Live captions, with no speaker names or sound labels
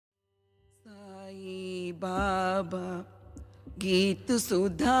बाबा गीत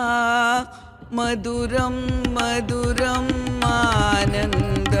सुधा मधुरम मधुरम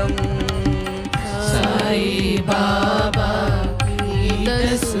आनंदम साई बाबा गीत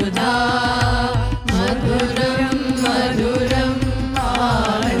सुधा मधुरम मधुरम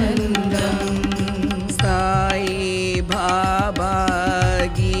आनंदम साई बाबा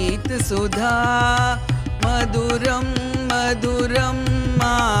गीत सुधा मधुरम मधुरम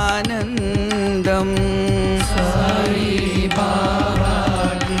आनंदम साई बाबा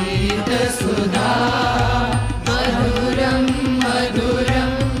गीत सुधा मधुरम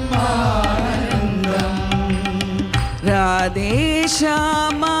मधुरम आनंदम राधे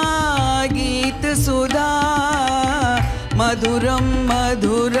श्यामा गीत सुधा मधुरम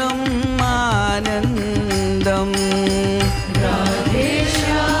मधुरम आनंदम राधे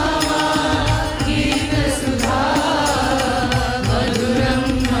श्यामा गीत सुधा मधुरम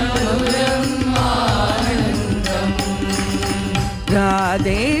मधुरम आनंदम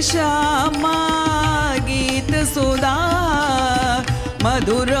राधे श्यामा गीत सुधा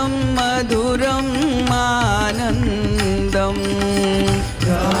मधुरम मधुरम आनंदम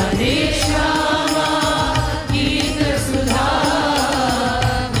राधे श्यामा गीत सुधा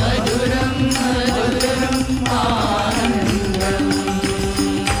मधुरम मधुरम आनंदम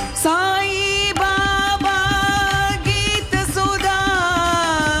साई बाबा गीत सुधा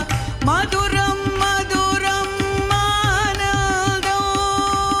मधुरम मधुरम आनंदम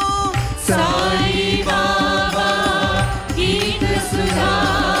साई बाबा गीत सुधा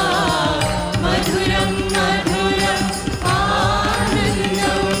मधुरम मधुरम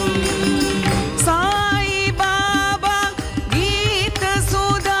आनंदम साई बाबा गीत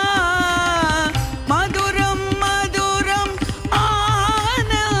सुधा मधुरम मधुरम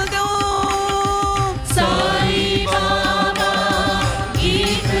आनंदम साई बाबा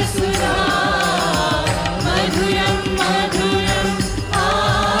गीत सुधा मधुरम मधुरम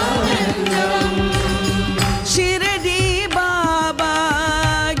आनंदम शिरडी बाबा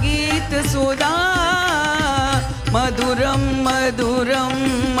गीत सुधा मधुरम मधुरम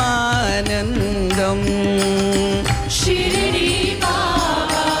आनंदम शिरडी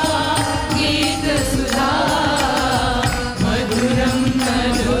बाबा गीत सुधा मधुरम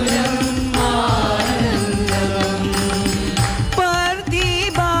मधुरम आनंदम पर्दी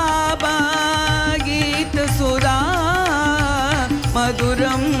बाबा गीत सुधा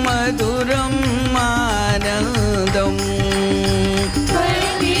मधुरम मधुरम आनंदम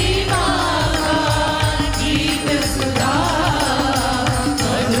पर्दी बाबा गीत सुधा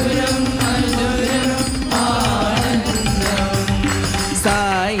मधुरम मधुरम आनंदम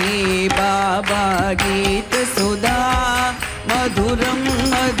साई बाबा गीत सुधा मधुरम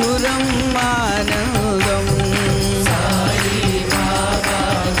मधुरम आनंदम साई बाबा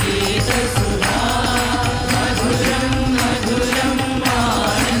गीत सुधा मधुरम मधुरम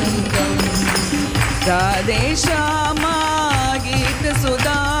आनंदम राधे श्यामा गीत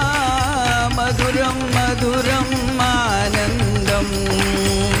सुधा मधुरम मधुरम आनंदम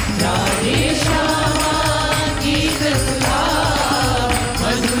राधे श्यामा गीत सुधा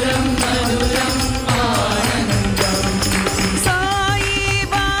मधुरम मधुरम आनंदम साई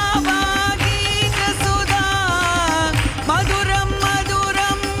बाबा गीत सुधा मधुरम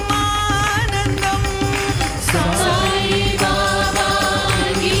मधुरम आनंदम साई बाबा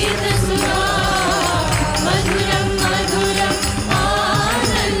गीत सुधा मधुरम मधुरम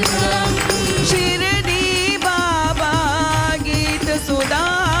आनंदम शिरडी बाबा गीत सुधा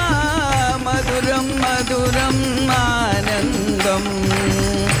मधुरम मधुरम आनंदम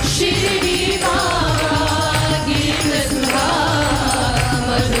शिरडी बाबा गीत सुधा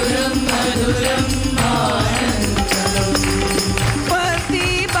मधुरम मधुरम आनंदम पर्दी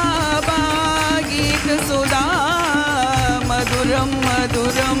बाबा गीत सुधा मधुरम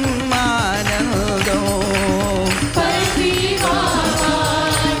मधुरम आनंदम पर्दी बाबा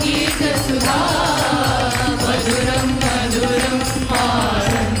गीत सुधा मधुरम मधुरम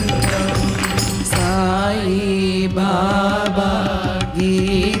आनंदम साई बाबा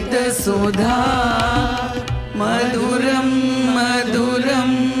गीत सुधा मधुरम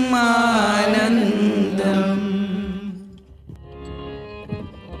मधुरम आनंदम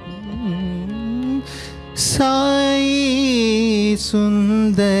साई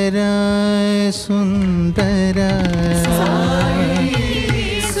सुंदर सुंदर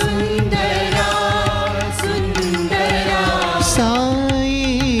सुंदरा सुंदरा साई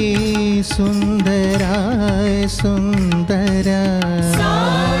सुंदर सुंदर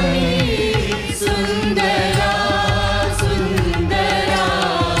साई सुंदरा सुंदरा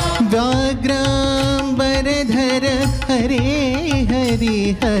व्याघ्रांबरधर हरे हरि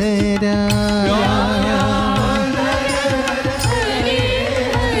हरे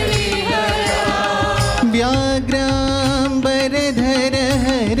व्याघ्रांबरधर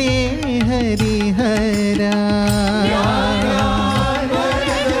हरे हरिहरा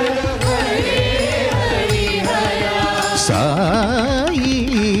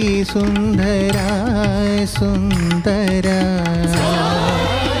साई सुंदरा सुंदरा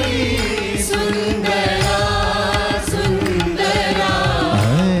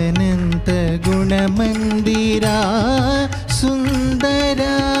अनंत गुण मंदिरा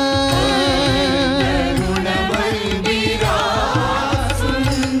सुंदरा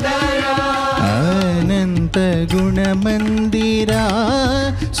अनंत गुण मंदिरा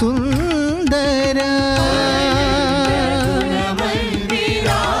सुंदरा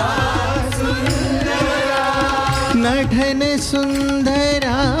नटन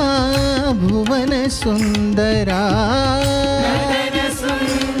सुंदरा भुवन सुंदरा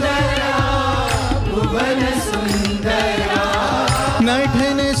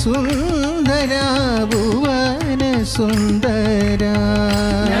नटन सुंदरा भुवन सुंदरा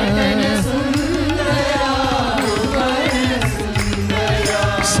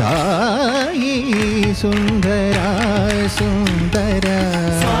साई सुंदरा सुंदरा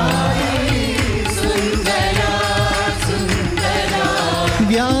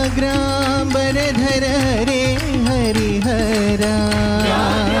व्याघ्रांबरधर हरे हरिहरा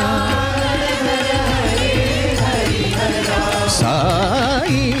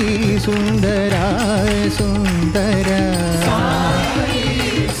साई सुंदरा सुंदरा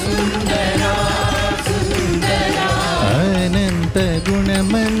अनंत गुण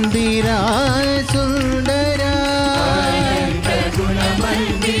मंदिरा सुंदरा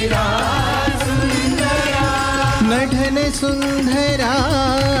नटन सुंदरा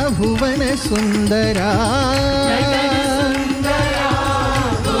भुवन सुंदरा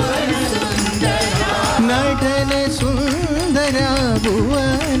नटन सुंदरा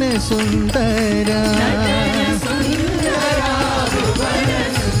भुवन सुंदरा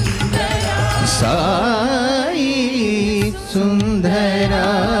साई सुंदरा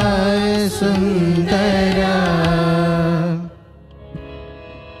सुंदरा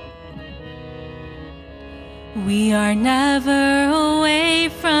We are never away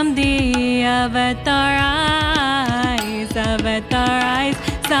from the avatar eyes,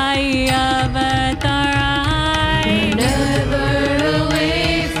 Sai avatar eyes. Never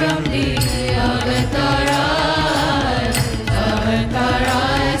away from the avatar eyes,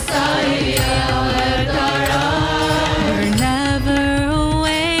 Sai avatar eyes. We're never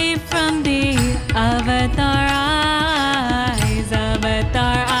away from the avatar eyes,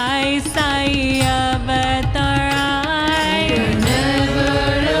 Sai avatar eyes. We're never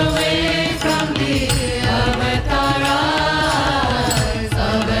away from the avatar eyes,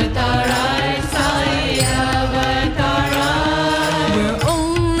 Sai avatar eyes.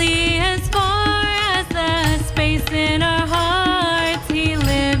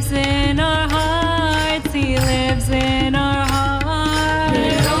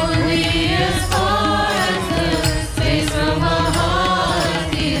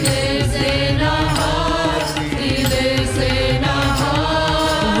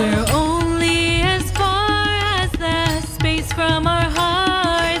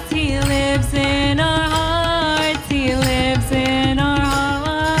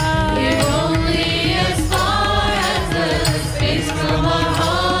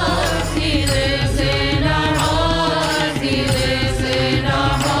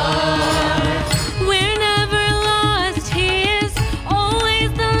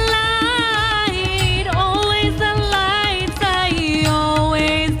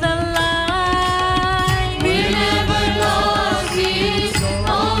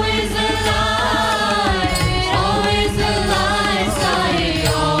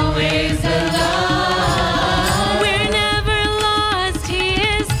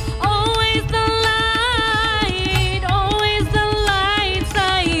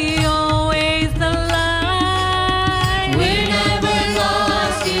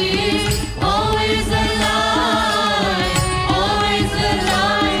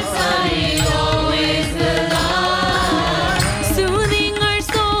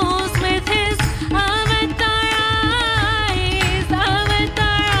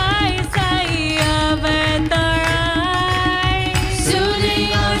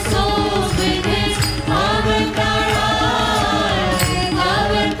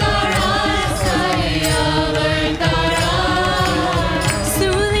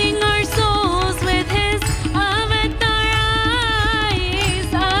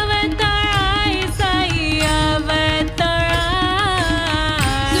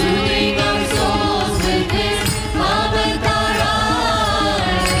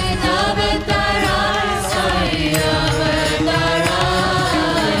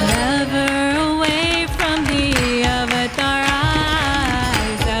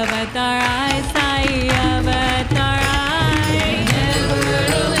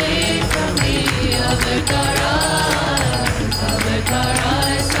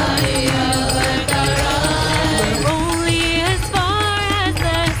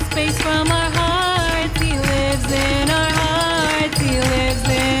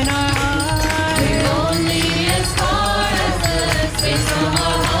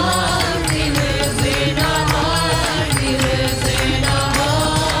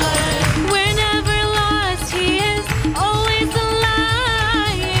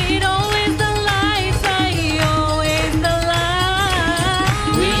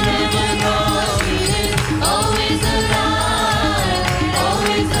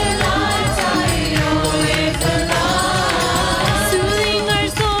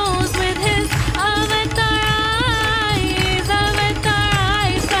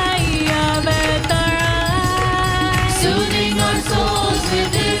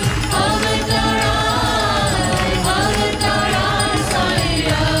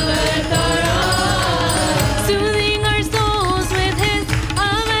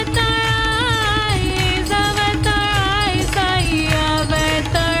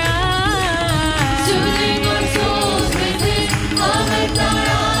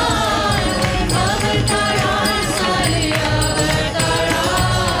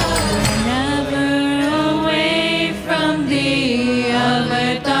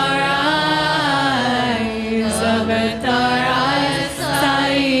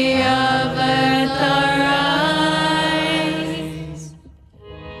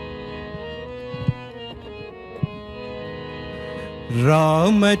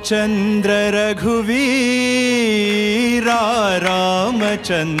 Ramchandra रघुवीरा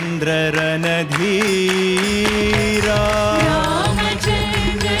Ramchandra रणधीरा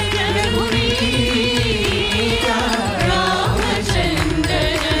Ramchandra रघुवीरा Ramchandra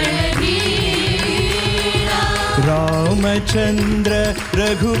रणधीरा Ramchandra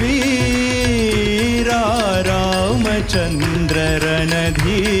रघुवीरा Ramchandra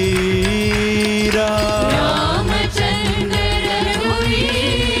रणधीरा Ramchandra रघुवीरा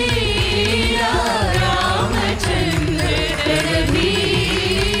Ramchandra रणधीरा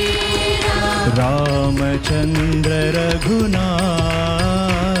Ramchandra Raghunatha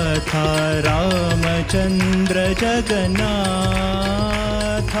Ramchandra Jagannatha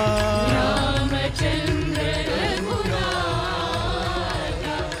Ramchandra Raghunath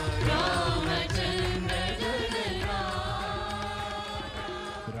Ramchandra Jagannath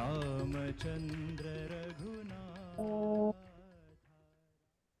Ramchandra Raghunath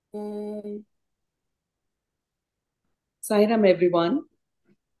Sairam everyone,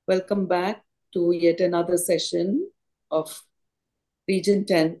 welcome back to yet another session of Region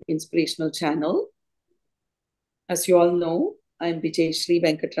 10 Inspirational Channel. As you all know, I'm Vijayashree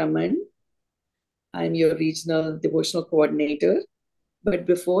Venkatraman. I'm your regional devotional coordinator. But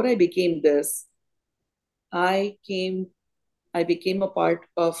before I became this, I became a part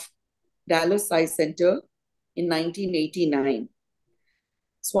of Dallas Sai Center in 1989.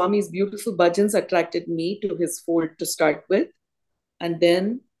 Swami's beautiful bhajans attracted me to his fold to start with. And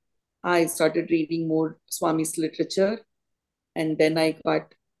then I started reading more Swami's literature. And then I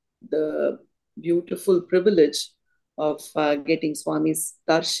got the beautiful privilege of getting Swami's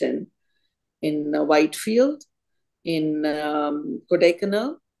darshan in Whitefield, in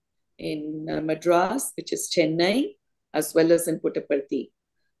Kodaikanal, in Madras, which is Chennai, as well as in Puttaparthi,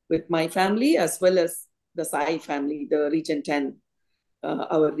 with my family, as well as the Sai family, the Region 10,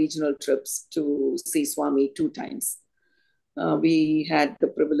 our regional trips to see Swami 2 times. We had the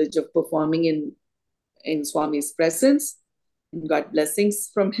privilege of performing in Swami's presence and got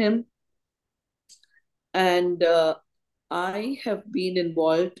blessings from him. And I have been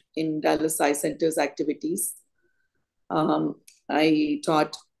involved in Dallas Sai Center's activities. I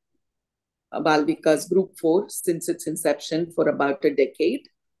taught Balvika's Group 4 since its inception for about a decade.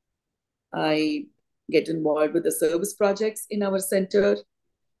 I get involved with the service projects in our center.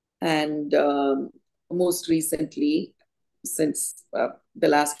 And most recently, since the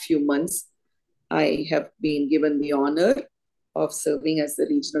last few months, I have been given the honor of serving as the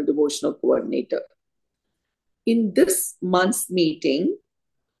regional devotional coordinator. In this month's meeting,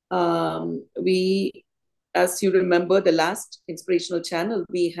 we, as you remember, the last Inspirational Channel,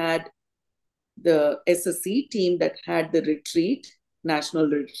 we had the SSC team that had the retreat, national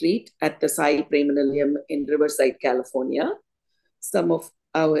retreat at the Sai Prema Nilayam in Riverside, California. Some of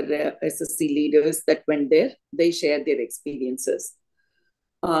our SSC leaders that went there, they shared their experiences.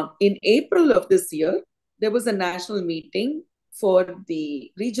 In April of this year, there was a national meeting for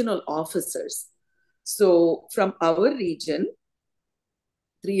the regional officers. So from our region,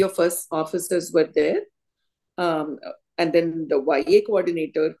 3 of us officers were there. And then the YA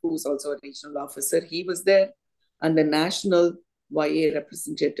coordinator, who's also a regional officer, he was there. And the national YA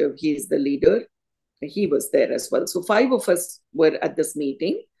representative, he is the leader, he was there as well. So 5 of us were at this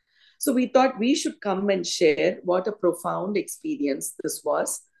meeting. So we thought we should come and share what a profound experience this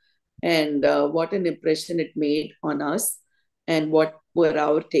was, and what an impression it made on us, and what were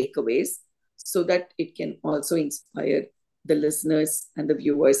our takeaways, so that it can also inspire the listeners and the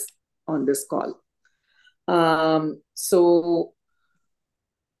viewers on this call. So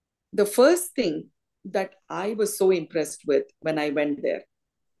the first thing that I was so impressed with when I went there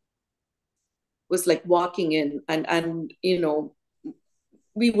was like walking in, and you know,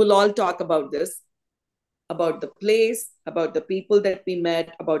 we will all talk about this, about the place, about the people that we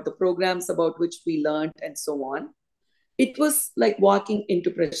met, about the programs about which we learned, and so on. It was like walking into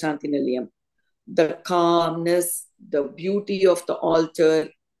Prasanna Nilayam. The calmness, the beauty of the altar,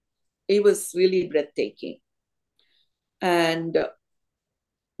 it was really breathtaking. And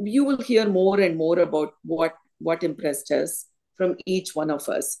you will hear more and more about what impressed us from each one of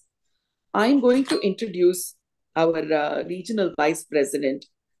us. I'm going to introduce our regional vice president,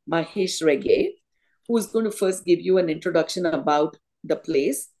 Mahesh Rege, who is going to first give you an introduction about the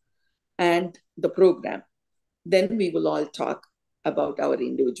place and the program. Then we will all talk about our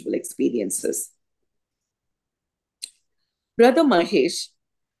individual experiences. Brother Mahesh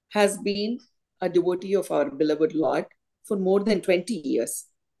has been a devotee of our beloved Lord for more than 20 years.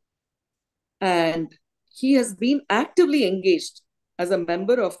 And he has been actively engaged as a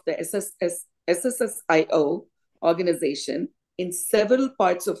member of the SSSIO organization in several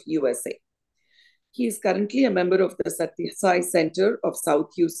parts of USA. He is currently a member of the Satya Sai Center of South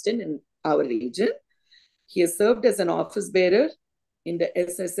Houston in our region. He has served as an office bearer in the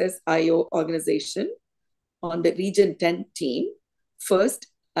SSSIO organization on the Region 10 team, first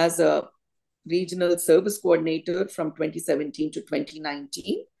as a regional service coordinator from 2017 to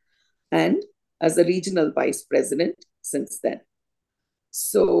 2019, and as a regional vice president since then.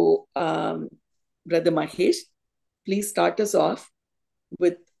 So, Brother Mahesh, please start us off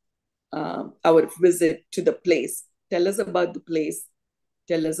with our visit to the place. Tell us about the place.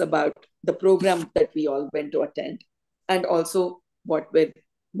 Tell us about the program that we all went to attend, and also what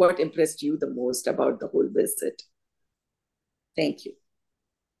impressed you the most about the whole visit. Thank you.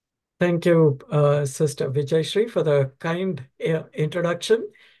 Thank you, Sister Vijayashree, for the kind introduction.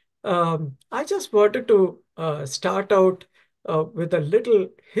 I just wanted to start out with a little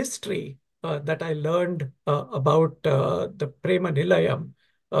history that I learned about the Prema Nilayam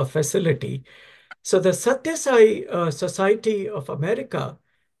facility. So the Satya Sai Society of America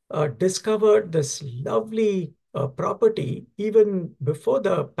discovered this lovely property even before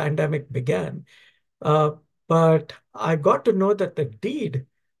the pandemic began. But I got to know that the deed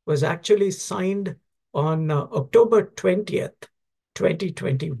was actually signed on October 20th,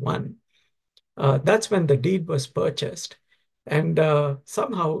 2021. That's when the deed was purchased. And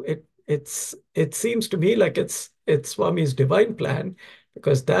somehow it seems to me like it's Swami's divine plan,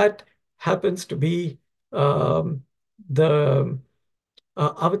 because that happens to be the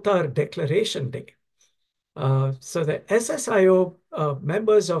Avatar Declaration Day. So the SSIO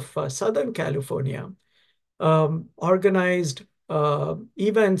members of Southern California organized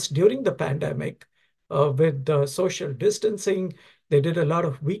events during the pandemic with social distancing. They did a lot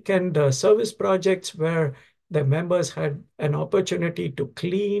of weekend service projects where the members had an opportunity to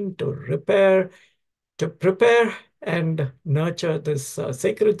clean, to repair, to prepare and nurture this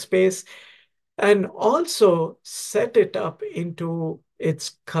sacred space, and also set it up into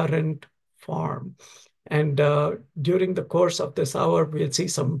its current form. And during the course of this hour, we'll see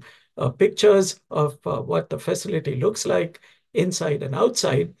some pictures of what the facility looks like inside and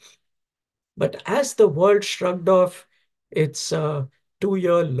outside. But as the world shrugged off its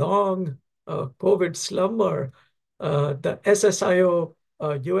 2-year-long COVID slumber, the SSIO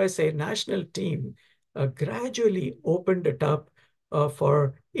USA national team gradually opened it up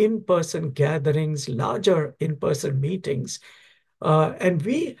for in-person gatherings, larger in-person meetings. And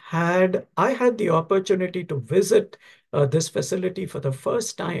I had the opportunity to visit this facility for the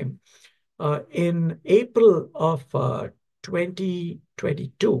first time in April of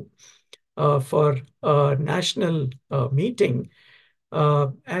 2022 for a national meeting.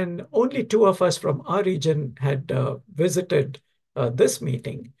 And only 2 of us from our region had visited this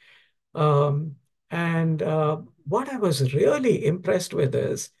meeting. And what I was really impressed with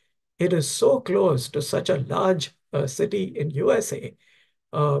is it is so close to such a large city in USA,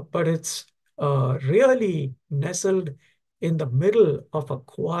 but it's really nestled in the middle of a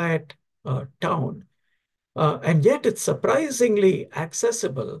quiet town. And yet it's surprisingly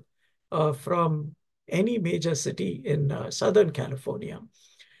accessible from any major city in Southern California.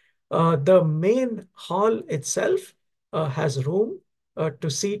 The main hall itself has room to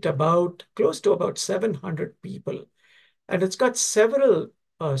seat close to about 700 people. And it's got several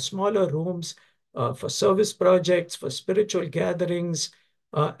smaller rooms for service projects, for spiritual gatherings,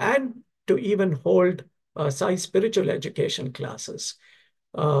 and to even hold Sai spiritual education classes.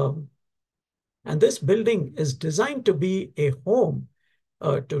 And this building is designed to be a home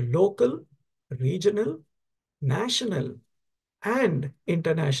to local, regional, national, and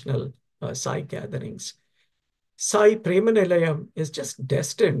international Sai gatherings. Sai Prema Nilayam is just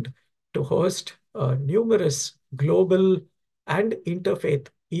destined to host numerous global and interfaith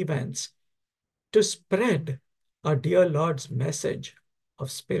events to spread our dear Lord's message of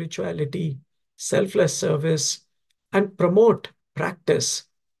spirituality, selfless service, and promote practice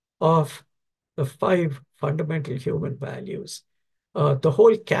of the 5 fundamental human values. The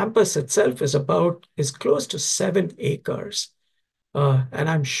whole campus itself is close to 7 acres. And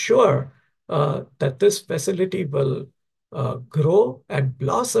I'm sure that this facility will grow and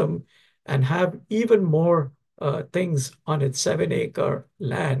blossom and have even more things on its 7-acre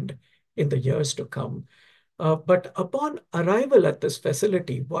land in the years to come. But upon arrival at this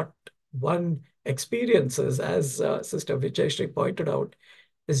facility, what one experiences, as Sister Vijayashree pointed out,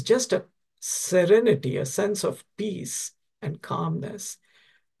 is just a serenity, a sense of peace and calmness.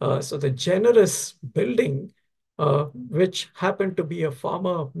 So the generous building, which happened to be a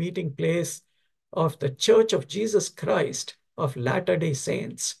former meeting place of the Church of Jesus Christ of Latter-day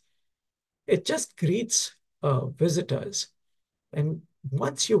Saints, it just greets visitors. And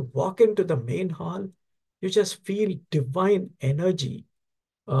once you walk into the main hall, you just feel divine energy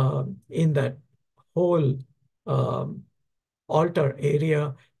in that whole um, altar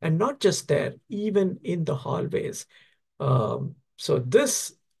area, and not just there, even in the hallways. So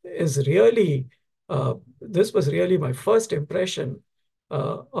this was really my first impression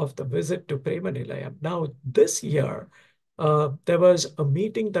of the visit to Prema Nilayam. Now, this year, there was a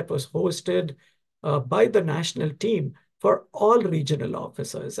meeting that was hosted by the national team for all regional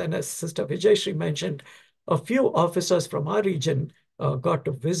officers. And as Sister Vijayashree mentioned, a few officers from our region got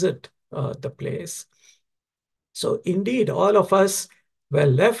to visit the place. So indeed, all of us were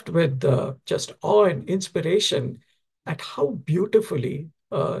left with just awe and inspiration at how beautifully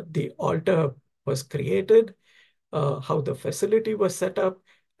the altar was created, how the facility was set up,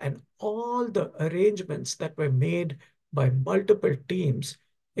 and all the arrangements that were made by multiple teams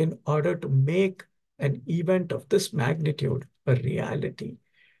in order to make an event of this magnitude a reality.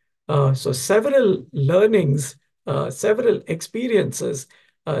 So several learnings, several experiences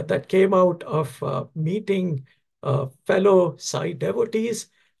that came out of meeting fellow Sai devotees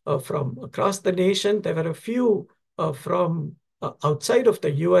from across the nation. There were a few from outside of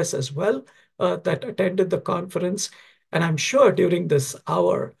the US as well that attended the conference. And I'm sure during this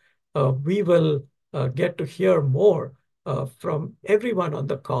hour, we will get to hear more from everyone on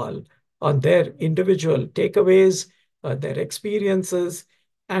the call on their individual takeaways, their experiences,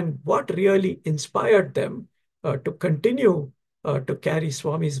 and what really inspired them to continue to carry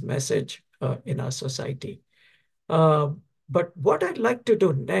Swami's message in our society. But what I'd like to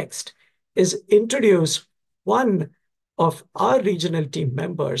do next is introduce one of our regional team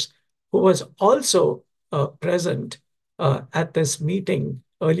members who was also present at this meeting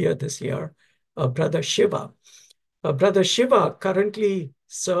earlier this year, Brother Shiva. Brother Shiva currently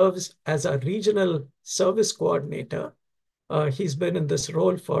serves as a regional service coordinator. He's been in this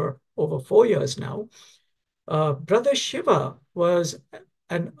role for over 4 years now. Brother Shiva was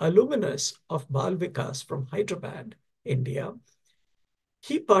an alumnus of Bal Vikas from Hyderabad, India.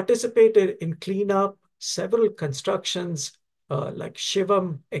 He participated in cleanup, several constructions like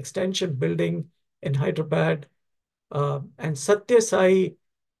Shivam Extension Building in Hyderabad and Satya Sai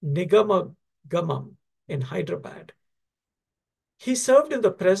Nigamam in Hyderabad. He served in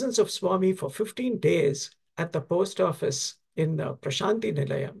the presence of Swami for 15 days at the post office in Prasanna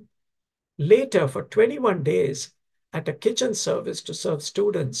Nilayam. Later, for 21 days, at a kitchen service to serve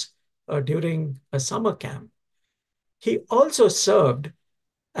students during a summer camp. He also served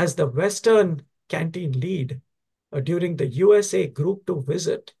as the Western canteen lead during the USA Group 2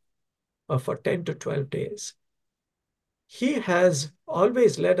 visit for 10 to 12 days. He has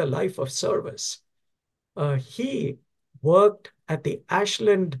always led a life of service. He worked at the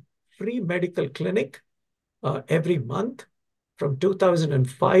Ashland Free Medical Clinic every month from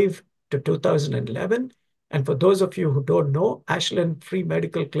 2005 to 2011. And for those of you who don't know, Ashland Free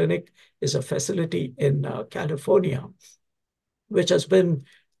Medical Clinic is a facility in California, which has been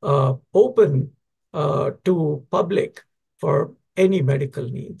open to public for any medical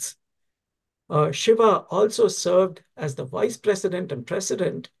needs. Shiva also served as the vice president and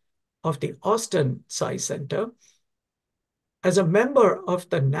president of the Austin Sai Center. As a member of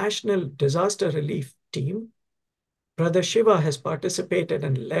the National Disaster Relief Team, Brother Shiva has participated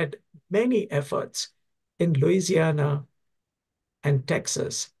and led many efforts in Louisiana and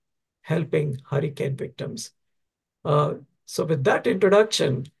Texas, helping hurricane victims. So with that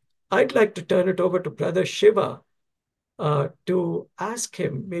introduction, I'd like to turn it over to Brother Shiva to ask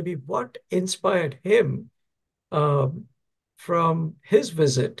him maybe what inspired him from his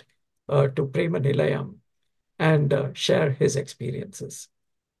visit to Prema Nilayam and share his experiences.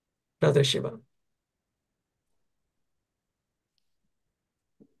 Brother Shiva.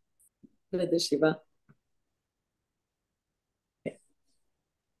 Brother Shiva.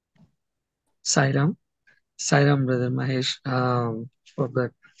 Sairam, Brother Mahesh, for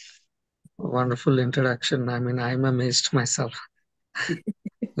that wonderful introduction. I mean, I'm amazed myself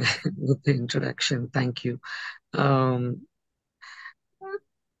with the introduction. Thank you.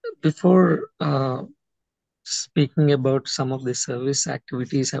 Before speaking about some of the service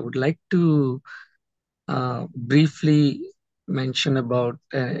activities, I would like to briefly mention about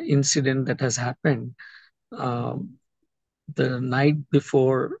an incident that has happened the night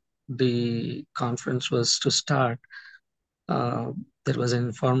before the conference was to start. There was an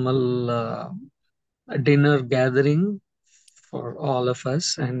informal dinner gathering for all of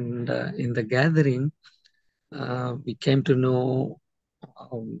us, and in the gathering, we came to know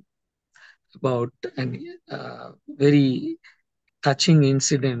about a very touching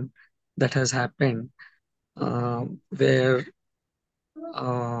incident that has happened where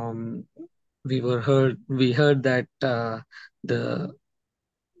um, we heard that the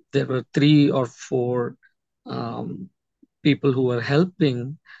there were 3 or 4 um, people who were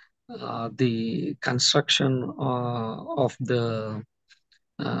helping the construction of the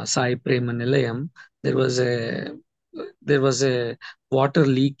Sai Prema Nilayam. There was a there was a water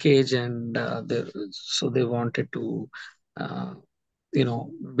leakage, and so they wanted to uh,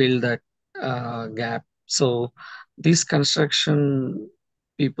 build that gap. So these construction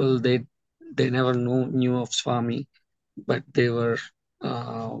people, they never knew of Swami, but they were,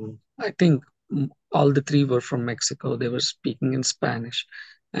 I think, all the 3 were from Mexico. They were speaking in Spanish,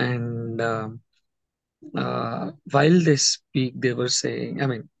 and while they speak, they were saying, I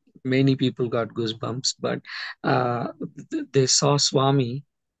mean, many people got goosebumps, but uh, they saw Swami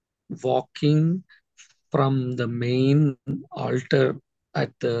walking from the main altar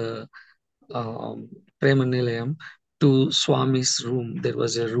at the um, Prema Nilayam to Swami's room. There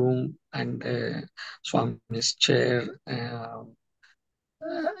was a room and Swami's chair.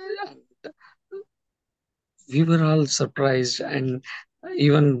 We were all surprised, and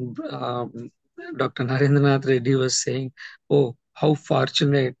even Dr. Narendranath Reddy was saying, "Oh, how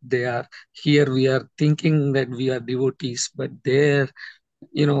fortunate they are! Here we are thinking that we are devotees, but there,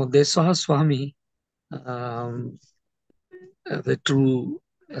 they saw Swami, um, the true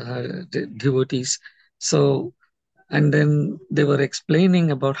devotees." So, and then they were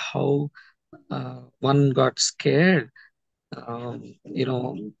explaining about how one got scared, to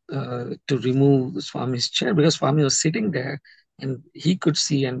remove Swami's chair, because Swami was sitting there and he could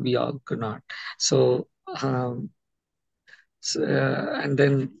see and we all could not. So, and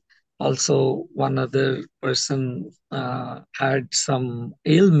then also one other person had some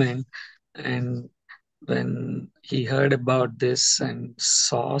ailment, and when he heard about this and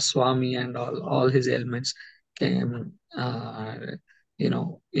saw Swami and all his ailments came, in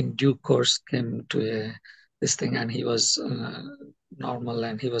due course came to this thing, and he was normal,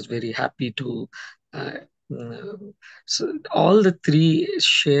 and he was very happy to. Uh, so all the 3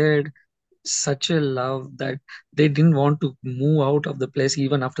 shared such a love that they didn't want to move out of the place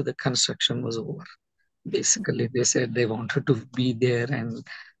even after the construction was over. Basically, they said they wanted to be there, and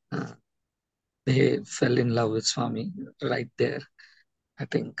uh, they fell in love with Swami right there. I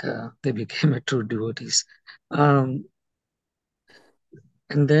think they became a true devotees. And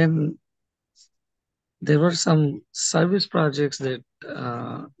then there were some service projects that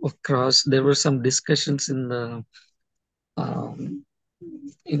across. There were some discussions um,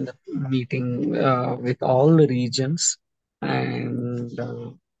 in the meeting with all the regions, and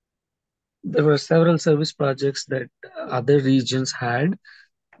there were several service projects that other regions had,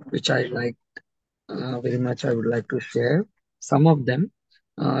 which I like very much. I would like to share some of them.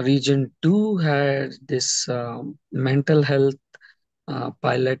 Region 2 had this mental health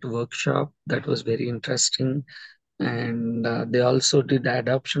pilot workshop that was very interesting, and they also did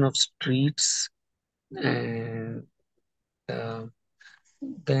adoption of streets, and uh,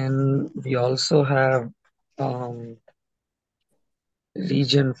 then we also have um,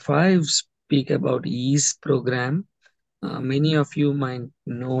 Region 5 speak about EASE program. Many of you might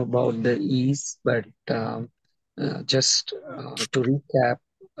know about the EASE, but just to recap,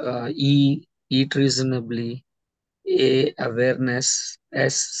 eat reasonably, A, awareness,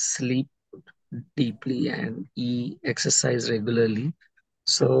 S, sleep deeply, and E, exercise regularly.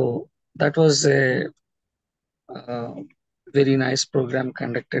 So that was a uh, very nice program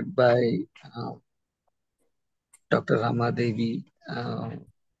conducted by uh, Dr. Ramadevi,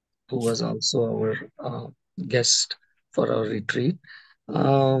 who was also our guest for our retreat.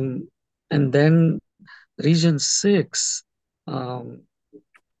 And then Region 6,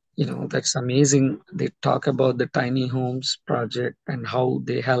 that's amazing. They talk about the tiny homes project and how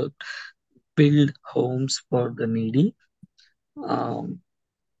they help build homes for the needy.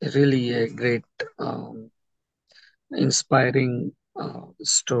 Really a great, inspiring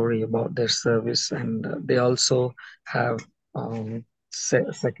story about their service. And they also have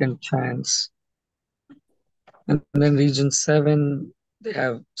second chance. And then Region 7, they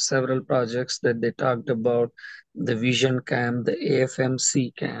have several projects that they talked about: the Vision Camp, the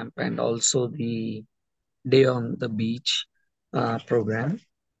AFMC camp, and also the Day on the Beach program.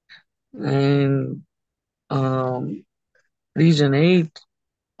 And Region 8,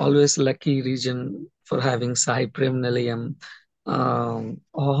 always lucky region for having Sai Prema Nilayam.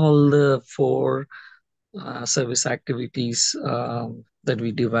 All the 4 service activities that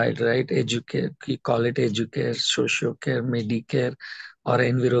we divide, right? Educare, we call it educare, social care, medicare, or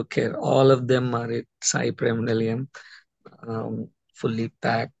enviro care. All of them are at Sai Prema Nilayam, fully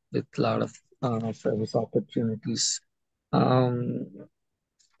packed with a lot of service opportunities. Um,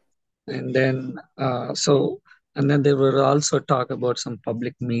 and then there were also talk about some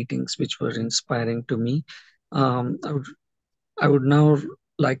public meetings which were inspiring to me. I would now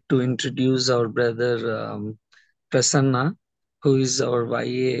like to introduce our brother Prasanna, who is our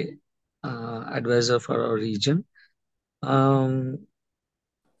YA advisor for our region. Brother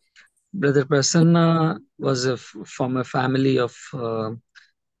Prasanna was from a family of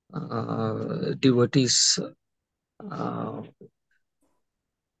devotees, uh,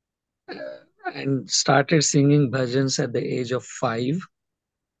 and started singing bhajans at the age of 5.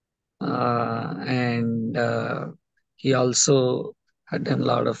 And he also had done a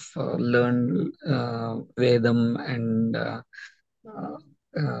lot of learned Vedam and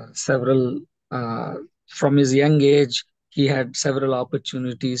several, from his young age, he had several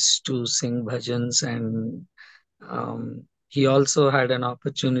opportunities to sing bhajans, and he also had an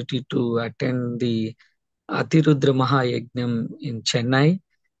opportunity to attend the Atirudra Mahayajnam in Chennai.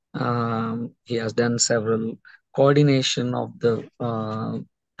 He has done several coordination of the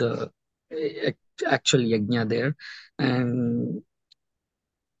actual yajna there, and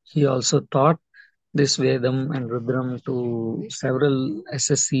he also taught this Vedam and Rudram to several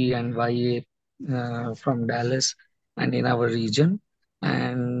SSC and YA from Dallas and in our region.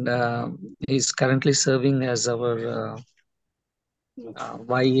 And he's currently serving as our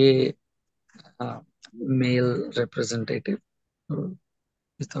YA male representative. So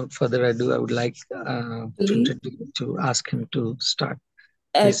without further ado, I would like to ask him to start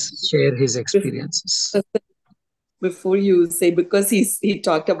share his experiences. Before you say, because he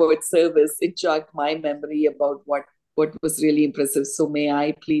talked about service, it jogged my memory about what was really impressive. So may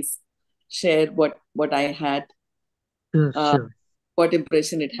I please share what I had, Sure. what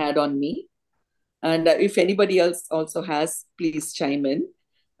impression it had on me, and if anybody else also has, please chime in.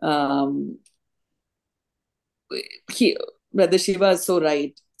 Brother Shiva is so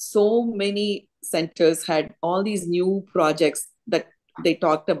right. So many centers had all these new projects that they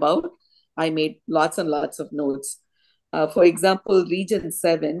talked about. I made lots and lots of notes. For example, Region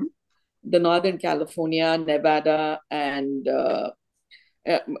 7, the Northern California, Nevada, and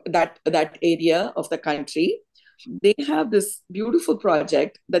that area of the country, they have this beautiful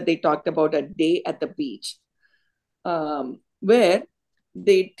project that they talked about, a day at the beach, where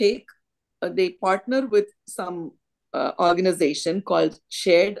they partner with some organization called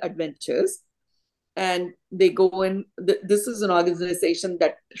Shared Adventures, and they go in. This is an organization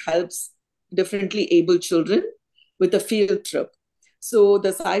that helps differently abled children with a field trip. So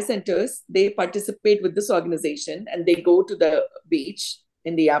the Sai centers, they participate with this organization, and they go to the beach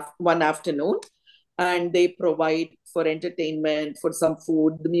in the one afternoon, and they provide for entertainment, for some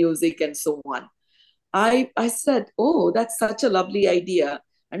food, the music, and so on. I said, oh, that's such a lovely idea.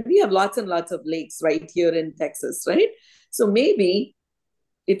 And we have lots and lots of lakes right here in Texas, right? So maybe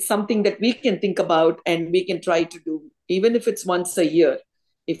it's something that we can think about and we can try to do, even if it's once a year.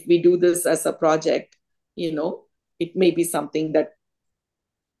 If we do this as a project, it may be something that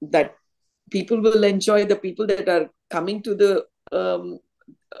people will enjoy. The people that are coming to the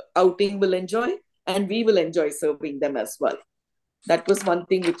outing will enjoy, and we will enjoy serving them as well. That was one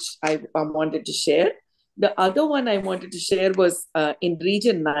thing which I wanted to share. The other one I wanted to share was in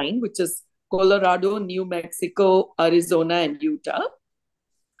Region 9, which is Colorado, New Mexico, Arizona, and Utah.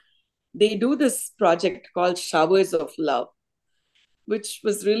 They do this project called Showers of Love, which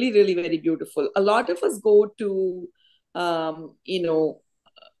was really, really very beautiful. A lot of us go to, help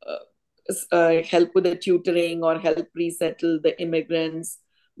with the tutoring or help resettle the immigrants.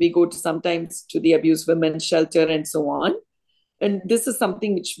 We go to sometimes to the abused women's shelter and so on. And this is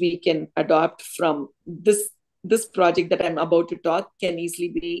something which we can adopt from this project that I'm about to talk, can easily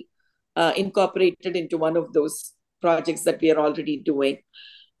be incorporated into one of those projects that we are already doing.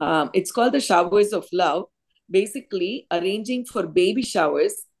 It's called the Showers of Love, basically arranging for baby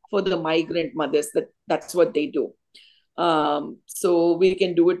showers for the migrant mothers. That's what they do. So we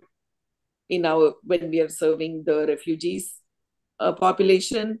can do it when we are serving the refugees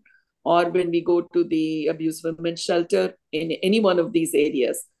population, or when we go to the abused women's shelter in any one of these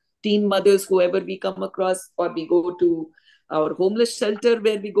areas. Teen mothers, whoever we come across, or we go to our homeless shelter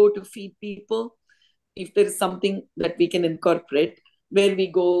where we go to feed people. If there is something that we can incorporate, where we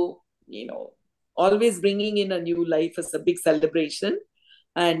go, always bringing in a new life as a big celebration.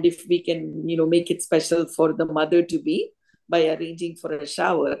 And if we can, make it special for the mother to be by arranging for a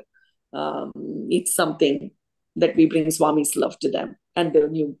shower, it's something that we bring Swami's love to them and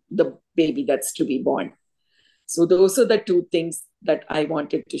the baby that's to be born. So those are the two things that I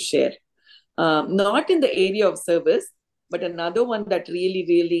wanted to share. Not in the area of service, But another one that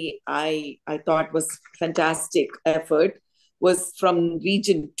really I thought was fantastic effort was from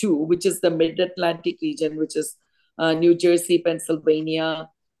Region 2, which is the Mid-Atlantic region, which is New Jersey, Pennsylvania,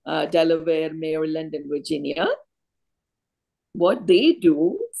 Delaware, Maryland, and Virginia. What they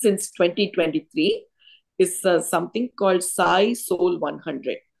do since 2023 is something called Sai Soul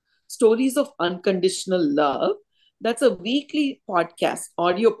 100, Stories of Unconditional Love. That's a weekly podcast,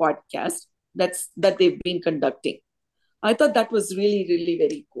 audio podcast that they've been conducting. I thought that was really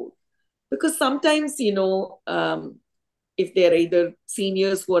very cool because sometimes, if they're either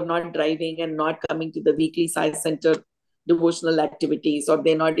seniors who are not driving and not coming to the weekly science center devotional activities, or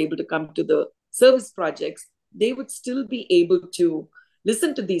they're not able to come to the service projects, they would still be able to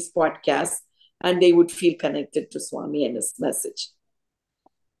listen to these podcasts and they would feel connected to Swami and his message.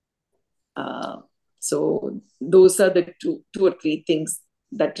 So those are the two or three things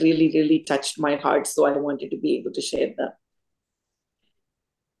that really touched my heart. So I wanted to be able to share them.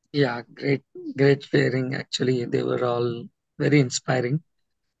 Yeah, great sharing. Actually, they were all very inspiring.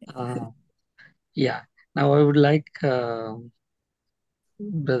 Yeah. Now I would like Brother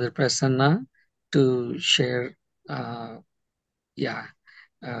Prasanna to share, yeah,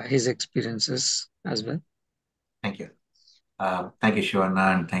 his experiences as well. Thank you. Thank you,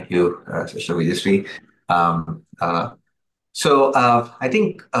 Shivana, and thank you, Sister Vijayashree. Um, uh, I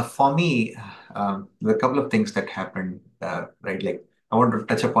think for me, there are a couple of things that happened, right? Like I want to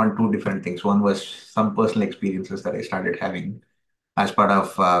touch upon two different things. One was some personal experiences that I started having as part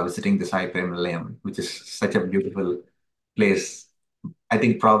of visiting the Sai Prema Nilayam, which is such a beautiful place. I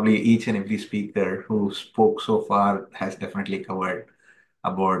think probably each and every speaker who spoke so far has definitely covered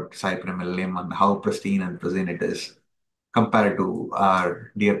about Sai Prema Nilayam and how pristine and present it is compared to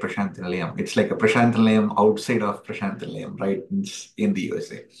our dear Prashant Nilayam. It's like a Prashant Nilayam outside of Prashant Nilayam, right? It's in the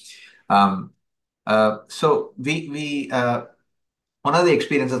USA. Um, so we one of the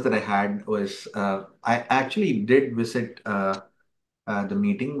experiences that I had was I actually did visit the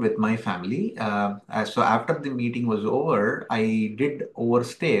meeting with my family. So after the meeting was over, I did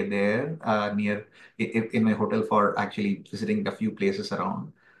overstay there in my hotel for actually visiting a few places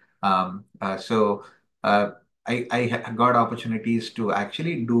around. Um, uh, so uh, I got opportunities to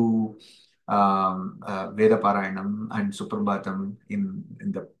actually do Veda Parayanam and Suprabhatam in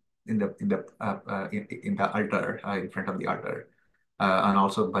the altar in front of the altar, and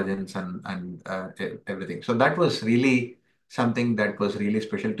also bhajans and everything. So that was really something that was really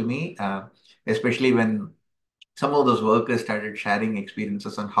special to me, especially when some of those workers started sharing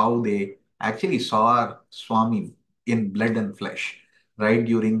experiences on how they actually saw Swami in blood and flesh, right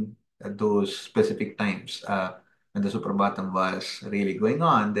during those specific times when the Suprabhatam was really going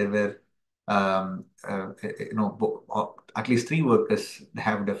on. There were, at least three workers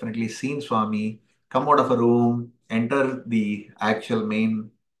have definitely seen Swami come out of a room, enter the actual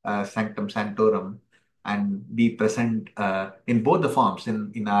main sanctum sanctorum, and be present in both the forms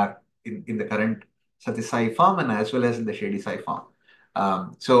in the current Sati Sai farm and as well as in the Shady Sai farm.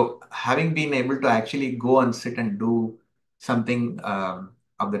 So having been able to actually go and sit and do something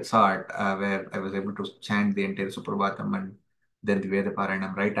of that sort, where I was able to chant the entire Suprabhatam and then the Veda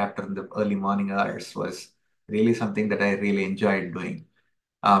Parayanam right after the early morning hours was really something that I really enjoyed doing.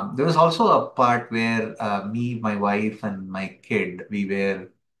 There was also a part where me, my wife, and my kid, we were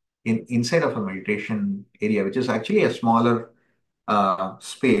inside of a meditation area, which is actually a smaller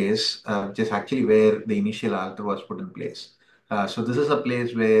space, which is actually where the initial altar was put in place. So this is a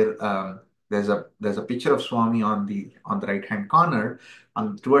place where there's a picture of Swami on the right hand corner,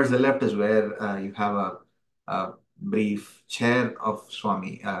 and towards the left is where you have a brief chair of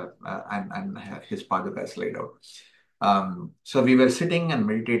Swami and his padukas laid out. So we were sitting and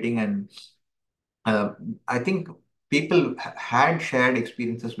meditating, and uh, I think people had shared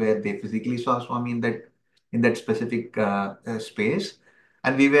experiences where they physically saw Swami in that specific space,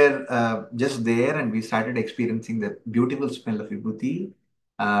 and we were just there, and we started experiencing the beautiful smell of vibhuti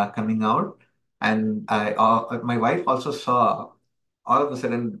coming out, and my wife also saw all of a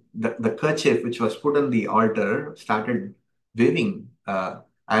sudden the kerchief which was put on the altar started waving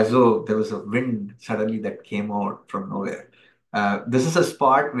as though there was a wind suddenly that came out from nowhere. This is a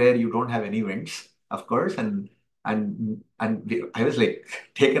spot where you don't have any winds, of course, and I was like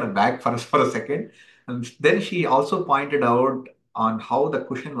taken aback for a second, and then she also pointed out on how the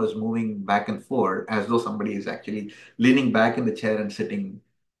cushion was moving back and forth as though somebody is actually leaning back in the chair and sitting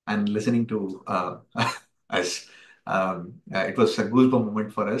and listening to us. It was a goosebump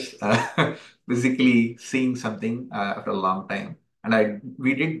moment for us, physically seeing something after a long time, and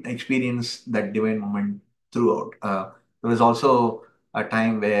we did experience that divine moment throughout. There was also a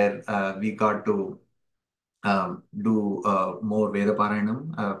time where we got to do more Veda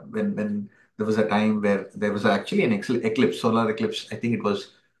Parayanam. When there was a time where there was actually an eclipse, solar eclipse. I think it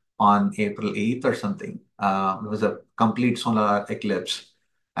was on April 8th or something. It was a complete solar eclipse.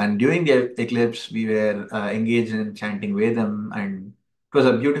 And during the eclipse, we were engaged in chanting Vedam, and it was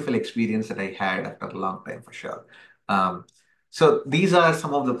a beautiful experience that I had after a long time for sure. So these are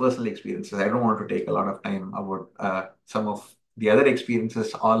some of the personal experiences. I don't want to take a lot of time about some of the other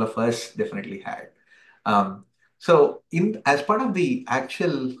experiences all of us definitely had. Um, so, in as part of the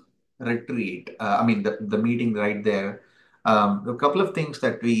actual retreat, I mean the meeting right there, a couple of things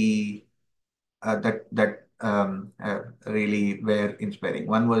that we really were inspiring.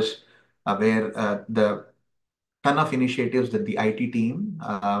 One was where the ton of initiatives that the IT team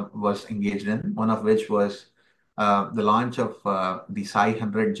was engaged in, one of which was the launch of the Sai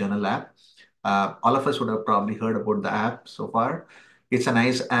 100 Journal app. All of us would have probably heard about the app so far. It's a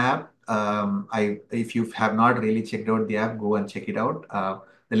nice app. If you have not really checked out the app, go and check it out.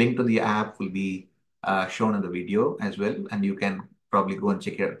 The link to the app will be shown in the video as well, and you can probably go and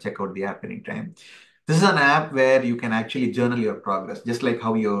check out the app anytime. This is an app where you can actually journal your progress, just like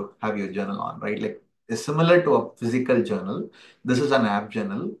how you have your journal on, right? Like is similar to a physical journal. This is an app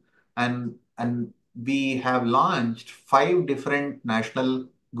journal, and we have launched 5 different national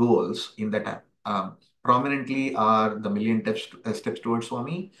goals in that app. Prominently are the Steps Towards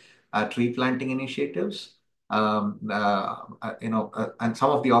Swami, tree planting initiatives. And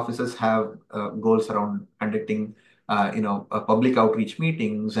some of the offices have goals around conducting, public outreach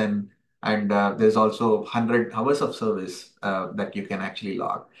meetings, and there's also 100 hours of service that you can actually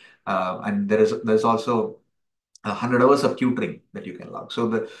log. And there's also 100 hours of tutoring that you can log.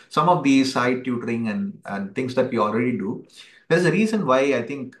 So some of these side tutoring and things that we already do, there's a reason why I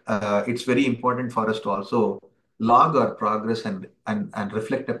think it's very important for us to also log our progress and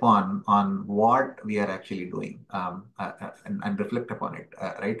reflect upon on what we are actually doing, and reflect upon it,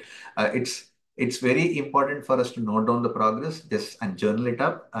 right? It's very important for us to note down the progress just and journal it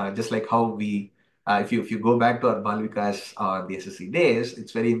up, just like how we if you go back to our Balvikas or the SSC days,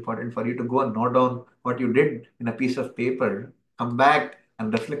 it's very important for you to go and note down what you did in a piece of paper, come back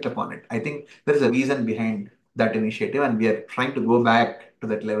and reflect upon it. I think there is a reason behind that initiative, and we are trying to go back to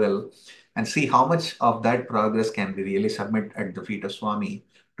that level and see how much of that progress can we really submit at the feet of Swami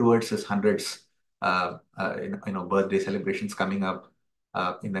towards his hundreds, birthday celebrations coming up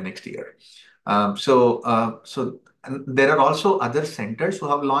in the next year. And there are also other centers who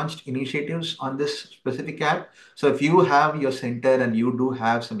have launched initiatives on this specific app. So if you have your center and you do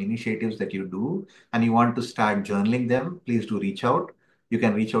have some initiatives that you do and you want to start journaling them, please do reach out. You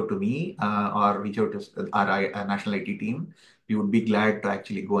can reach out to me or reach out to our national IT team. We would be glad to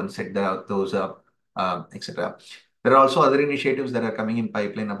actually go and set those up, etc. There are also other initiatives that are coming in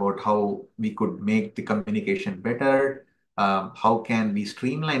pipeline about how we could make the communication better. How can we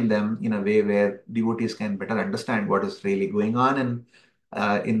streamline them in a way where devotees can better understand what is really going on in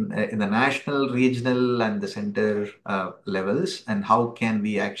the national, regional, and the center levels, and how can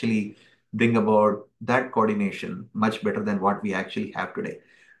we actually bring about that coordination much better than what we actually have today.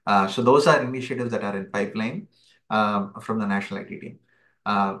 So those are initiatives that are in pipeline from the national IT team.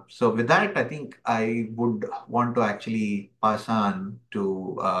 So with that, I think I would want to actually pass on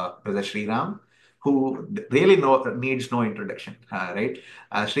to Brother Sriram, who really needs no introduction, right?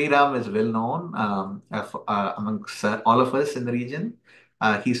 Sriram is well known amongst all of us in the region.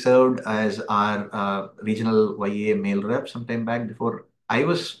 He served as our regional YA male rep sometime back before I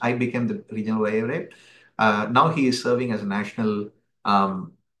became the regional YA rep. Now he is serving as a national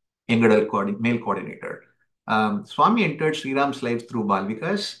young adult male coordinator. Swami entered Sriram's life through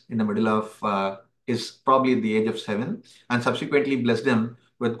Balvikas in the middle of his probably at the age of 7, and subsequently blessed him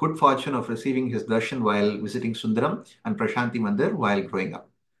with good fortune of receiving his darshan while visiting Sundaram and Prashanti Mandir while growing up.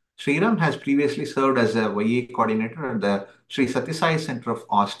 Sriram has previously served as a YA coordinator at the Sri Satyasai Center of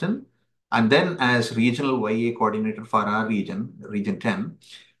Austin, and then as regional YA coordinator for our region, Region 10.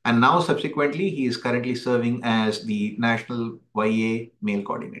 And now, subsequently, he is currently serving as the National YA Male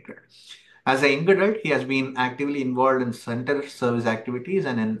Coordinator. As a young adult, he has been actively involved in center service activities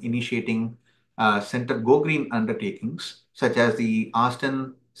and in initiating center Go Green undertakings, such as the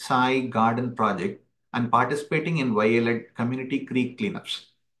Austin Sai Garden Project, and participating in YA-led community creek cleanups.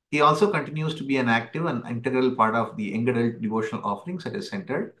 He also continues to be an active and integral part of the young adult devotional offerings at his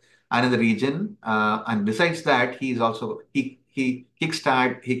center and in the region. And besides that, he is also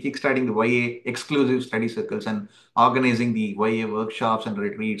kickstarting the YA exclusive study circles and organizing the YA workshops and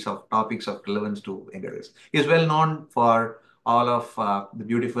retreats of topics of relevance to young adults. He is well known for all of the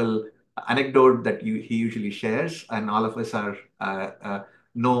beautiful anecdote that he usually shares, and all of us are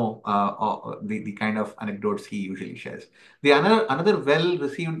know the kind of anecdotes he usually shares. The another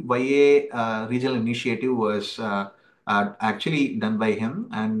well-received YA regional initiative was actually done by him,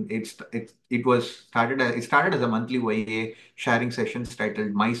 and it started as a monthly YA sharing sessions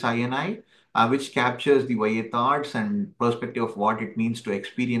titled My Sai and I, which captures the YA thoughts and perspective of what it means to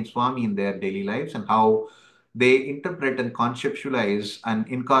experience Swami in their daily lives and how they interpret and conceptualize and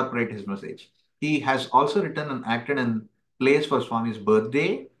incorporate his message. He has also written and acted in plays for Swami's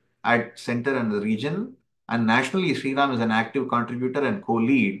birthday at center and the region. And nationally, Sriram is an active contributor and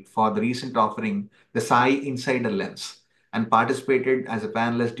co-lead for the recent offering, the Sai Insider Lens, and participated as a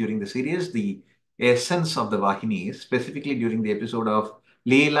panelist during the series, The Essence of the Vahini, specifically during the episode of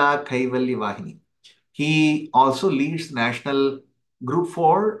Leela Kaivalli Vahini. He also leads National Group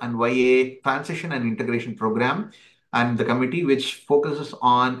 4 and YA Transition and Integration Program and the committee which focuses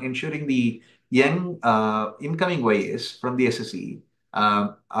on ensuring the young incoming YAs from the SSE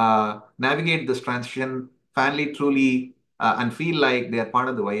navigate this transition family truly and feel like they are part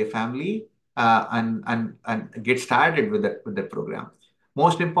of the YA family and get started with that program.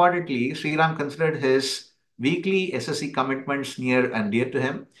 Most importantly, Sriram considered his weekly SSE commitments near and dear to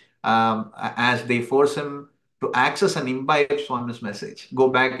him as they force him to access and imbibe Swami's message, go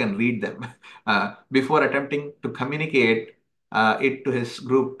back and read them before attempting to communicate it to his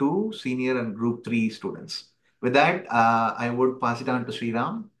Group 2 senior and Group 3 students. With that, I would pass it on to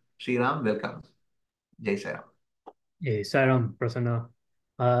Sriram. Sriram, welcome. Jai Sairam. Hey, Sairam, Prasanna.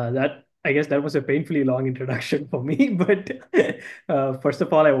 That I guess that was a painfully long introduction for me, but first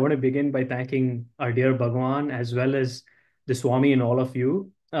of all, I want to begin by thanking our dear Bhagwan as well as the Swami and all of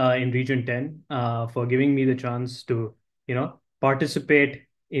you in Region 10 for giving me the chance to, participate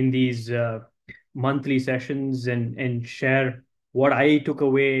in these monthly sessions and share what I took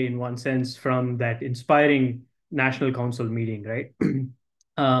away in one sense from that inspiring National Council meeting, right?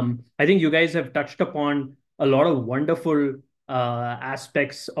 I think you guys have touched upon a lot of wonderful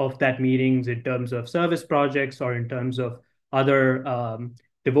aspects of that meetings in terms of service projects or in terms of other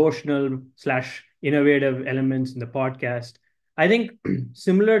devotional/innovative elements in the podcast. I think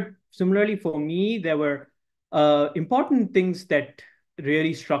similarly for me, there were important things that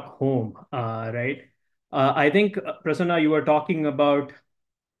really struck home, right? I think, Prasanna, you were talking about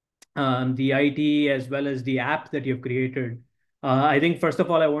the IT as well as the app that you've created. I think, first of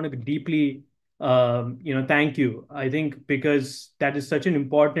all, I want to deeply thank you. I think because that is such an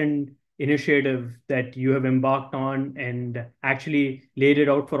important initiative that you have embarked on and actually laid it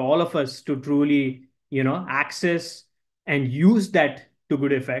out for all of us to truly, access and use that to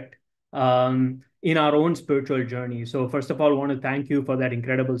good effect in our own spiritual journey. So first of all, I want to thank you for that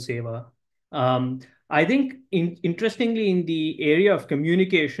incredible seva. I think interestingly in the area of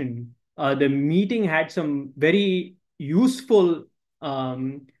communication, the meeting had some very useful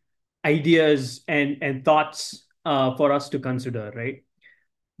ideas and thoughts for us to consider, right?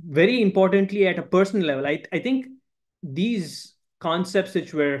 Very importantly, at a personal level, I think these concepts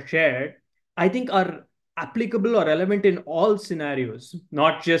which were shared, I think are applicable or relevant in all scenarios,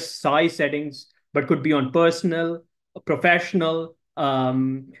 not just Sai settings, but could be on personal, professional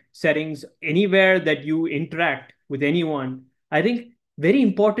settings, anywhere that you interact with anyone. I think very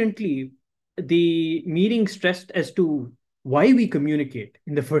importantly, the meeting stressed as to why we communicate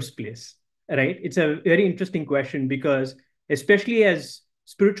in the first place, right? It's a very interesting question because especially as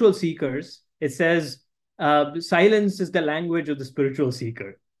spiritual seekers, it says silence is the language of the spiritual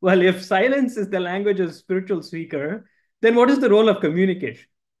seeker. Well, if silence is the language of the spiritual seeker, then what is the role of communication,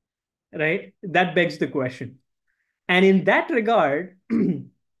 right? That begs the question. And in that regard,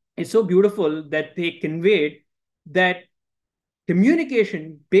 it's so beautiful that they conveyed that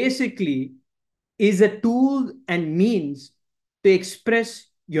communication basically is a tool and means to express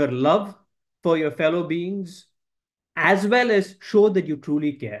your love for your fellow beings, as well as show that you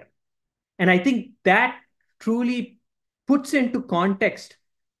truly care. And I think that truly puts into context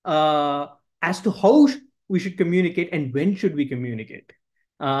as to how we should communicate and when should we communicate.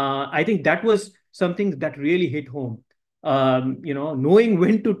 I think that was something that really hit home. Knowing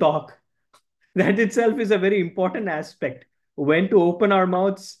when to talk, that itself is a very important aspect. When to open our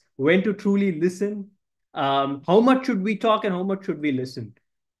mouths, when to truly listen, how much should we talk and how much should we listen?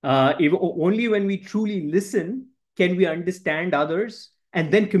 Only when we truly listen can we understand others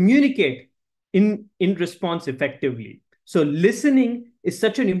and then communicate in response effectively. So listening is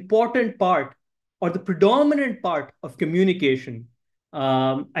such an important part or the predominant part of communication.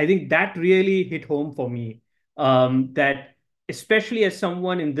 I think that really hit home for me, that especially as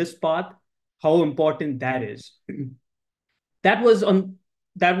someone in this path, how important that is. That was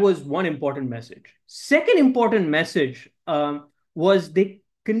one important message. Second important message was they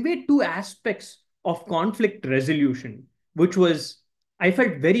conveyed two aspects of conflict resolution, which was, I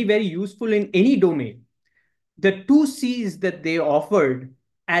felt, very, very useful in any domain. The two C's that they offered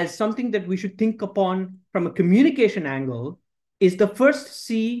as something that we should think upon from a communication angle is the first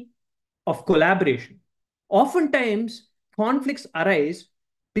C of collaboration. Oftentimes, conflicts arise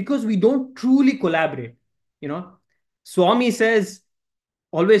because we don't truly collaborate. Swami says,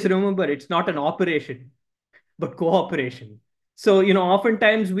 always remember, it's not an operation, but cooperation. So,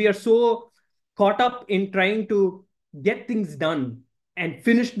 oftentimes we are so caught up in trying to get things done and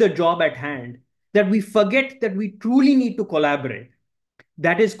finish the job at hand that we forget that we truly need to collaborate.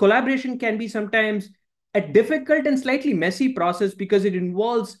 That is, collaboration can be sometimes a difficult and slightly messy process because it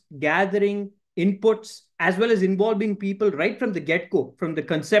involves gathering inputs as well as involving people right from the get-go, from the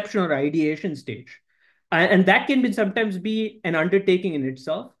conception or ideation stage. And that can be sometimes be an undertaking in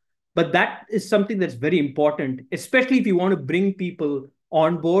itself. But that is something that's very important, especially if you want to bring people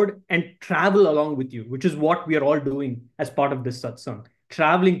on board and travel along with you, which is what we are all doing as part of this satsang,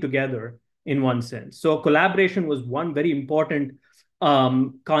 traveling together in one sense. So collaboration was one very important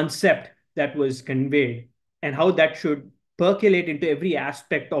concept that was conveyed, and how that should percolate into every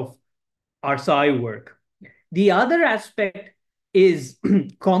aspect of our Sai work. The other aspect is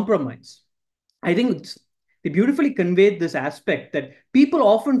compromise. I think they beautifully conveyed this aspect that people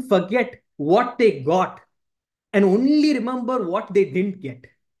often forget what they got and only remember what they didn't get.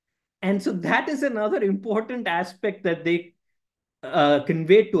 And so that is another important aspect that they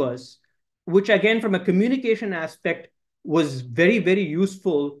conveyed to us, which again, from a communication aspect, was very, very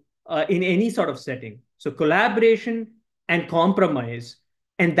useful in any sort of setting. So collaboration and compromise.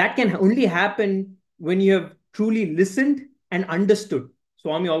 And that can only happen when you have truly listened and understood.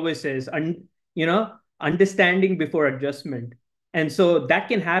 Swami always says, understanding before adjustment. And so that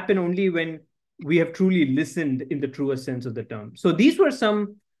can happen only when we have truly listened in the truest sense of the term. So these were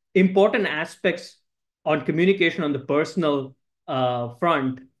some important aspects on communication on the personal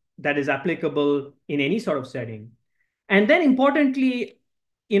front that is applicable in any sort of setting. And then importantly,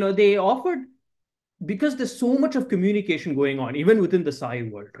 they offered, because there's so much of communication going on, even within the Sai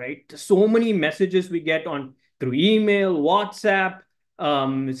world, right? So many messages we get through email, WhatsApp,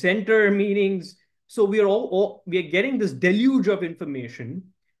 center meetings. So we are getting this deluge of information,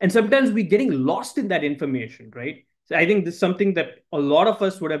 and sometimes we're getting lost in that information, right? So I think this is something that a lot of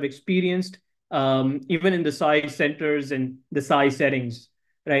us would have experienced, even in the Sai centers and the Sai settings,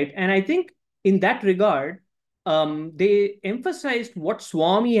 right? And I think in that regard, they emphasized what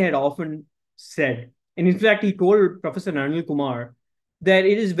Swami had often said. And in fact, he told Professor Anil Kumar that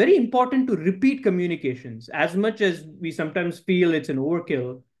it is very important to repeat communications. As much as we sometimes feel it's an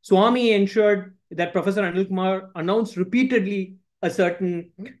overkill, Swami ensured that Professor Anil Kumar announced repeatedly a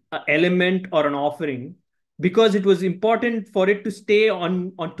certain element or an offering, because it was important for it to stay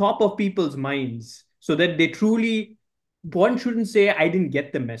on top of people's minds, so that they truly, one shouldn't say, I didn't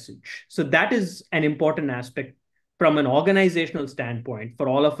get the message. So that is an important aspect from an organizational standpoint for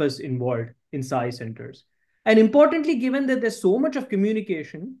all of us involved in Sai centers. And importantly, given that there's so much of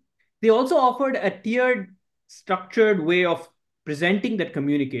communication, they also offered a tiered, structured way of presenting that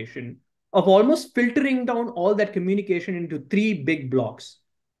communication, of almost filtering down all that communication into three big blocks.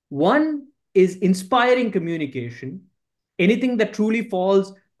 One is inspiring communication, anything that truly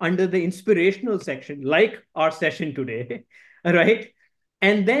falls under the inspirational section, like our session today, right?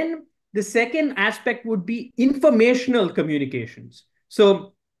 And then the second aspect would be informational communications.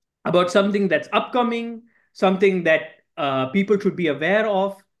 So about something that's upcoming, something that people should be aware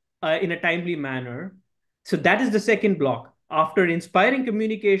of in a timely manner. So that is the second block. After inspiring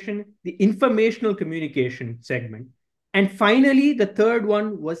communication, the informational communication segment. And finally, the third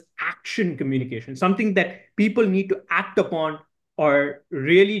one was action communication, something that people need to act upon or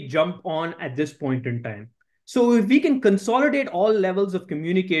really jump on at this point in time. So if we can consolidate all levels of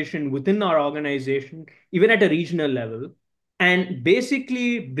communication within our organization, even at a regional level, and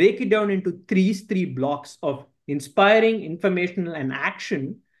basically break it down into three blocks of inspiring, informational, and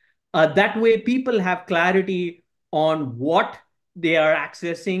action, that way people have clarity on what they are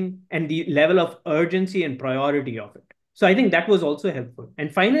accessing and the level of urgency and priority of it. So I think that was also helpful.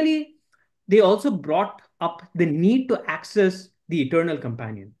 And finally, they also brought up the need to access the Eternal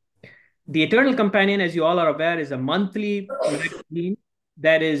Companion. The Eternal Companion, as you all are aware, is a monthly magazine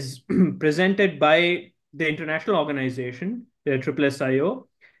that is presented by the international organization, the SSSIO,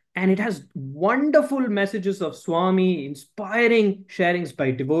 and it has wonderful messages of Swami, inspiring sharings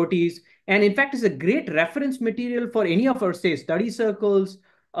by devotees, and in fact is a great reference material for any of our, say, study circles,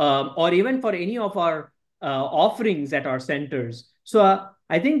 or even for any of our offerings at our centers. So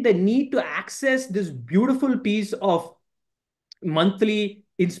I think the need to access this beautiful piece of monthly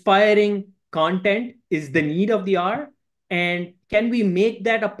inspiring content is the need of the hour, and can we make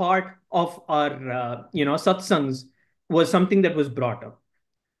that a part of our satsangs, was something that was brought up.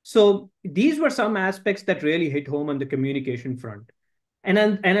 So these were some aspects that really hit home on the communication front. And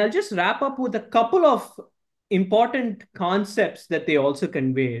I'll just wrap up with a couple of important concepts that they also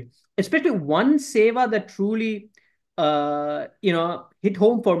convey, especially one seva that truly hit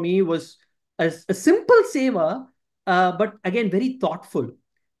home for me was a simple seva, but again, very thoughtful.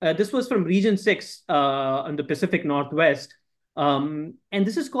 This was from Region 6 on the Pacific Northwest. And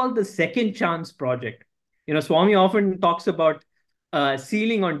this is called the Second Chance Project. Swami often talks about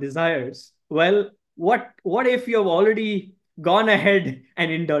sealing on desires. Well, what if you have already gone ahead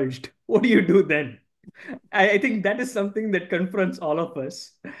and indulged? What do you do then? I think that is something that confronts all of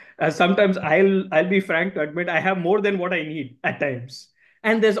us. Sometimes I'll be frank to admit I have more than what I need at times.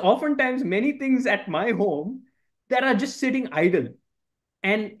 And there's oftentimes many things at my home that are just sitting idle.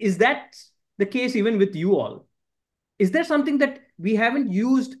 And is that the case even with you all? Is there something that we haven't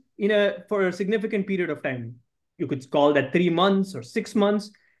used for a significant period of time? You could call that 3 months or 6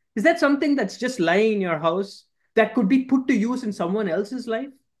 months. Is that something that's just lying in your house that could be put to use in someone else's life?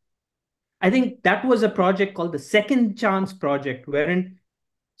 I think that was a project called the Second Chance Project, wherein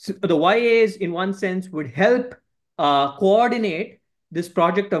the YAs, in one sense, would help coordinate this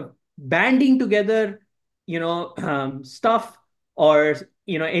project of banding together, stuff or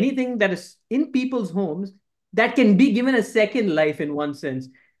anything that is in people's homes that can be given a second life, in one sense,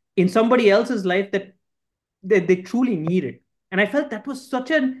 in somebody else's life that they truly need it. And I felt that was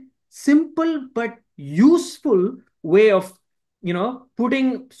such a simple but useful way of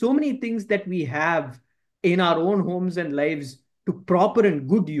putting so many things that we have in our own homes and lives to proper and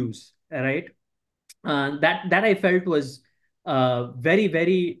good use, right? That I felt was very,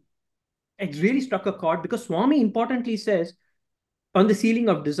 very, it really struck a chord, because Swami importantly says on the sealing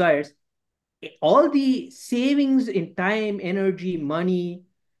of desires, all the savings in time, energy, money,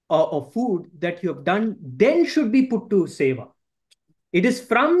 or food that you have done then should be put to seva. It is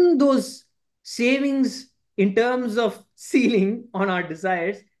from those savings in terms of sealing on our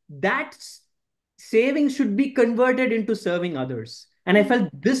desires that savings should be converted into serving others. And I felt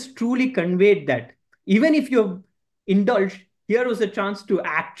this truly conveyed that. Even if you've indulged, here was a chance to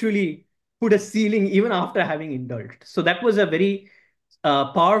actually put a ceiling even after having indulged. So that was a very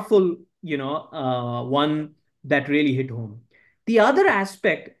powerful, one that really hit home. The other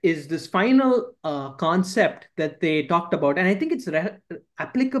aspect is this final concept that they talked about, and I think it's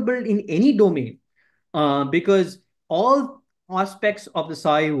applicable in any domain, because all aspects of the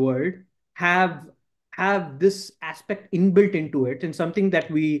Sai world have this aspect inbuilt into it, and something that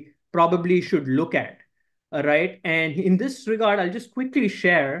we probably should look at, right? And in this regard, I'll just quickly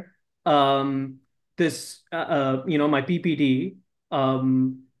share this, my PPT.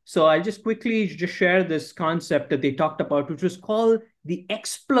 So I'll just quickly share this concept that they talked about, which was called the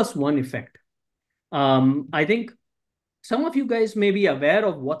X+1 effect. I think some of you guys may be aware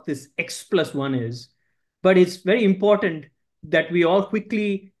of what this X+1 is, but it's very important that we all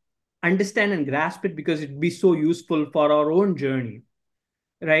quickly understand and grasp it, because it'd be so useful for our own journey,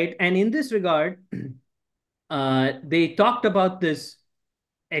 right? And in this regard, they talked about this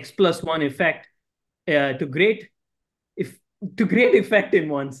X+1 effect to great effect in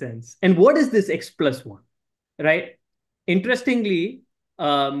one sense. And what is this X+1, right? Interestingly,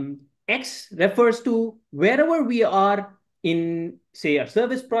 X refers to wherever we are in, say, a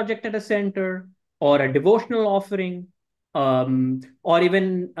service project at a center, or a devotional offering, or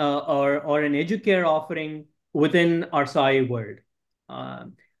even or an educare offering within our Sai world.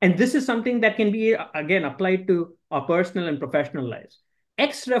 And this is something that can be, again, applied to our personal and professional lives.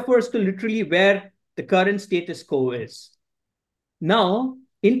 X refers to literally where the current status quo is. Now,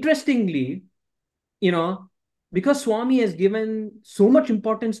 interestingly, because Swami has given so much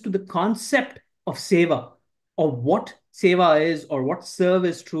importance to the concept of seva, or what seva is, or what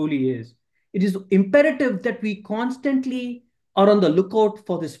service truly is, it is imperative that we constantly are on the lookout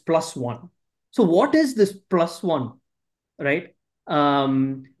for this +1. So what is this +1, right?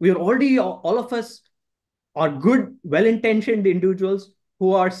 We are already, all of us are good, well-intentioned individuals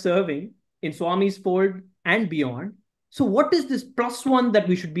who are serving in Swami's fold and beyond. So what is this +1 that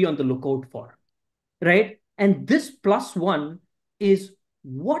we should be on the lookout for, right? And this +1 is,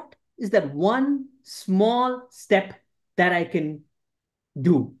 what is that one small step that I can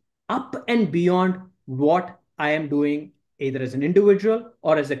do up and beyond what I am doing, either as an individual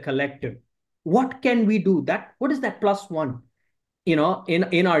or as a collective? What can we do? What is that +1,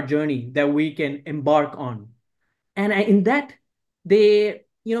 in our journey that we can embark on? And in that, they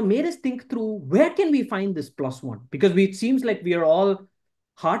made us think through, where can we find this +1? Because it seems like we are all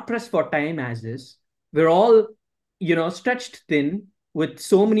hard pressed for time as is. We're all, stretched thin with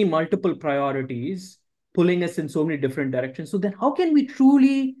so many multiple priorities pulling us in so many different directions. So then how can we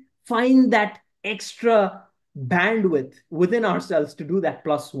truly find that extra bandwidth within ourselves to do that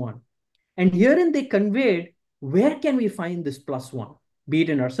plus one? And herein they conveyed, where can we find this plus one? Be it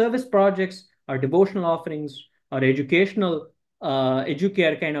in our service projects, our devotional offerings, our educational,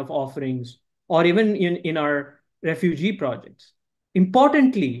 educare kind of offerings, or even in our refugee projects.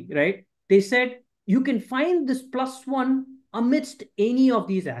 Importantly, right, they said you can find this plus one amidst any of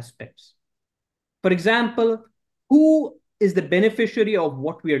these aspects. For example, who is the beneficiary of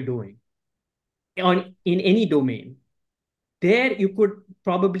what we are doing in any domain? There you could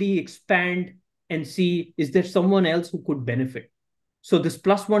probably expand and see, is there someone else who could benefit? So this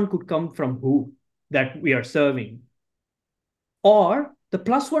plus one could come from who that we are serving. Or the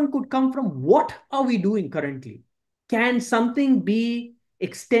plus one could come from what are we doing currently? Can something be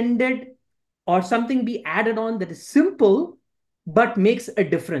extended or something be added on that is simple but makes a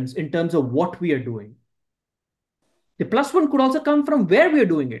difference in terms of what we are doing? The plus one could also come from where we are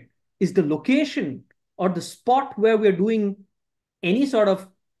doing it. Is the location or the spot where we are doing any sort of,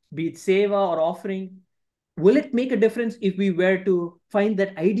 be it seva or offering, will it make a difference if we were to find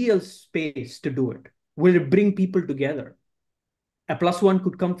that ideal space to do it? Will it bring people together? A plus one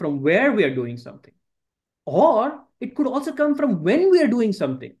could come from where we are doing something. Or it could also come from when we are doing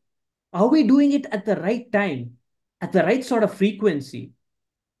something. Are we doing it at the right time, at the right sort of frequency?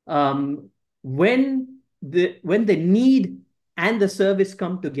 When the need and the service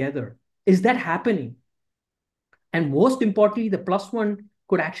come together, is that happening? And most importantly, the plus one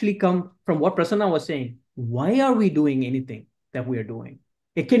could actually come from what Prasanna was saying. Why are we doing anything that we are doing?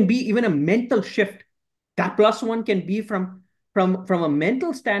 It can be even a mental shift. That plus one can be from a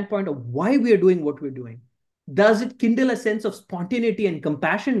mental standpoint of why we are doing what we're doing. Does it kindle a sense of spontaneity and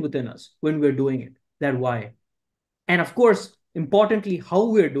compassion within us when we're doing it? That why. And of course, importantly, how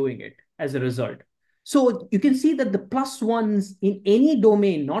we're doing it as a result. So you can see that the plus ones in any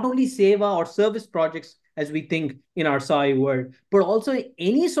domain, not only seva or service projects as we think in our Sai world, but also in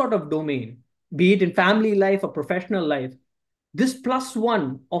any sort of domain, be it in family life or professional life, this plus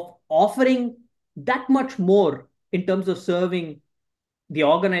one of offering that much more in terms of serving the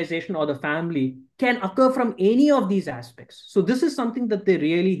organization or the family can occur from any of these aspects. So this is something that they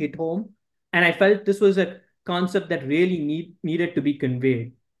really hit home. And I felt this was a concept that really needed to be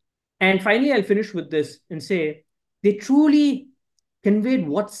conveyed. And finally, I'll finish with this and say, they truly conveyed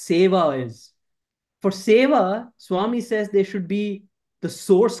what seva is. For seva, Swami says there should be the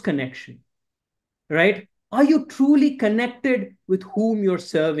source connection, right? Are you truly connected with whom you're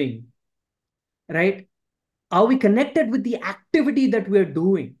serving, right? Are we connected with the activity that we're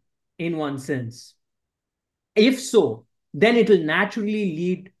doing in one sense? If so, then it will naturally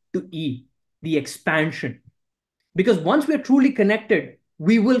lead to E, the expansion. Because once we're truly connected,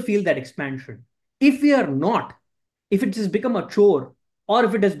 we will feel that expansion. If we are not, if it has become a chore or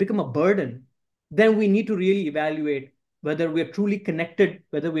if it has become a burden, then we need to really evaluate whether we're truly connected,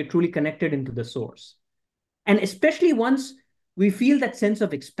 into the source. And especially once we feel that sense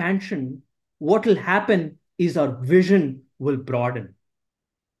of expansion, what will happen is our vision will broaden.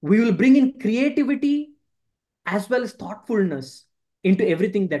 We will bring in creativity as well as thoughtfulness into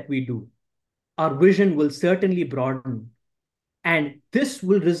everything that we do. Our vision will certainly broaden. And this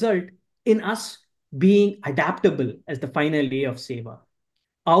will result in us being adaptable as the final day of seva.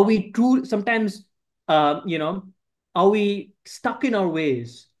 Are we true? Sometimes, are we stuck in our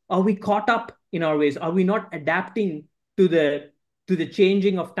ways? Are we caught up in our ways? Are we not adapting to the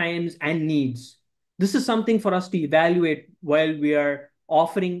changing of times and needs? This is something for us to evaluate while we are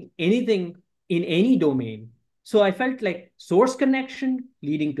offering anything in any domain. So I felt like source connection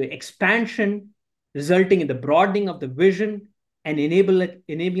leading to expansion, resulting in the broadening of the vision and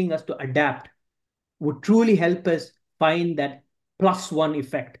enabling us to adapt would truly help us find that plus one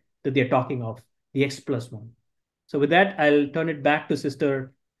effect that they're talking of, the X plus one. So with that, I'll turn it back to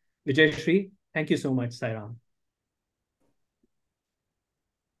Sister Vijayashree. Thank you so much, Sairam.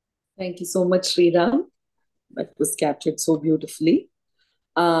 Thank you so much, Sriram. That was captured so beautifully.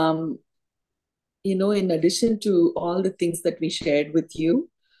 In addition to all the things that we shared with you,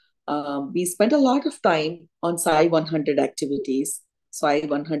 we spent a lot of time on Sai 100 activities, Sai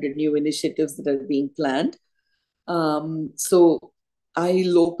 100 new initiatives that are being planned. So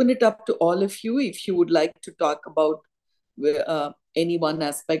I'll open it up to all of you if you would like to talk about any one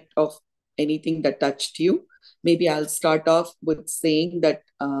aspect of anything that touched you. Maybe I'll start off with saying that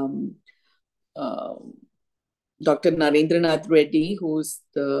Dr. Narendranath Reddy, who's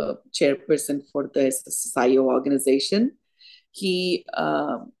the chairperson for the SSIO organization, he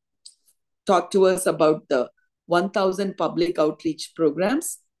talked to us about the 1,000 public outreach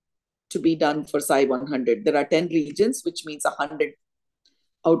programs to be done for Sai 100. There are 10 regions, which means 100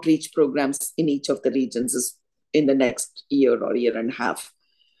 outreach programs in each of the regions is in the next year or year and a half.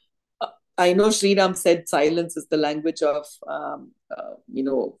 I know Sriram said silence is the language of,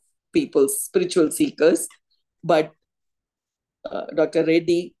 people's spiritual seekers, but Dr.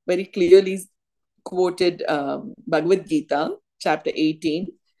 Reddy very clearly quoted Bhagavad Gita, chapter 18,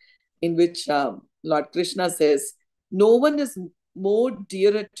 in which Lord Krishna says, "No one is more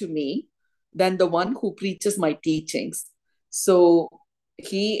dearer to me than the one who preaches my teachings." So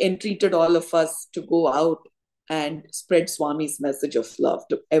he entreated all of us to go out and spread Swami's message of love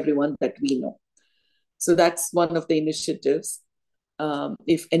to everyone that we know. So that's one of the initiatives.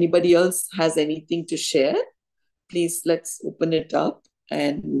 If anybody else has anything to share, please let's open it up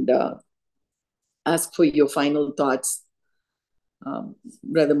and ask for your final thoughts.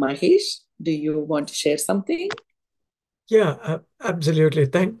 Brother Mahesh, do you want to share something? Yeah, absolutely.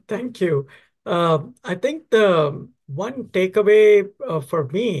 Thank you. I think the one takeaway for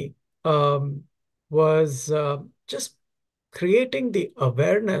me was just creating the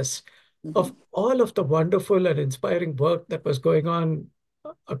awareness of all of the wonderful and inspiring work that was going on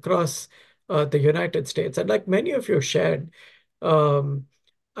across the United States. And like many of you shared,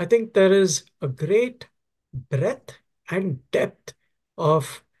 I think there is a great breadth and depth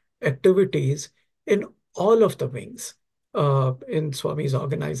of activities in all of the wings in Swami's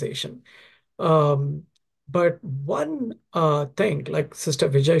organization. But one thing, like Sister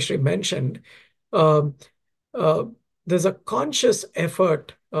Vijayashree mentioned, um, uh, there's a conscious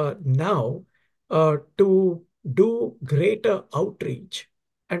effort now to do greater outreach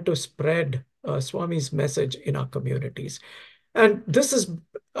and to spread Swami's message in our communities. And this is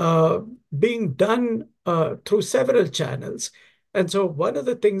being done through several channels. And so one of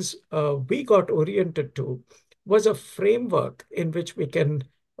the things we got oriented to was a framework in which we can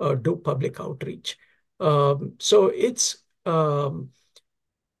do public outreach. So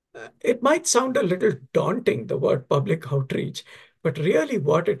it might sound a little daunting, the word public outreach, but really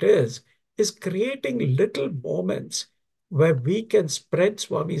what it is creating little moments where we can spread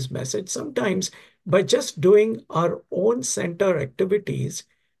Swami's message, sometimes by just doing our own center activities,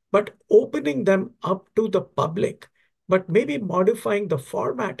 but opening them up to the public, but maybe modifying the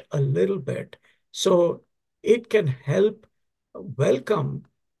format a little bit so it can help welcome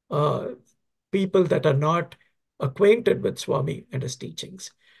people that are not acquainted with Swami and his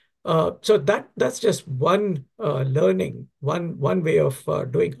teachings. So that's just one learning, one way of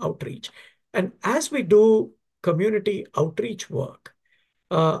doing outreach. And as we do community outreach work,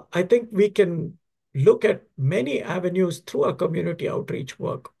 I think we can look at many avenues through our community outreach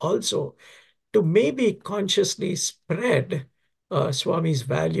work also to maybe consciously spread Swami's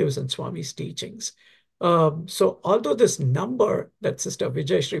values and Swami's teachings. So although this number that Sister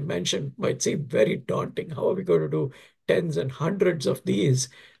Vijayashree mentioned might seem very daunting, how are we going to do tens and hundreds of these?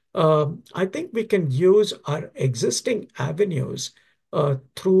 I think we can use our existing avenues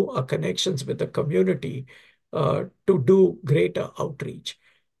through our connections with the community to do greater outreach.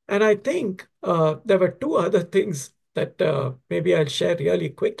 And I think there were two other things that maybe I'll share really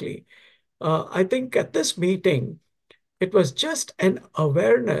quickly. I think at this meeting, it was just an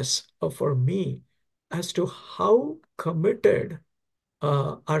awareness for me as to how committed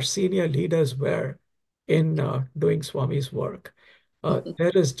our senior leaders were in doing Swami's work.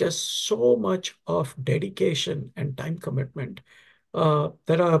 There is just so much of dedication and time commitment.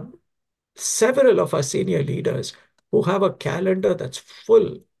 There are several of our senior leaders who have a calendar that's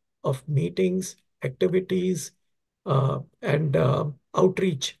full of meetings, activities, and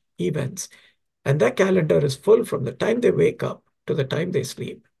outreach events. And that calendar is full from the time they wake up to the time they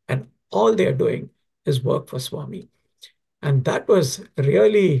sleep. And all they're doing is work for Swami. And that was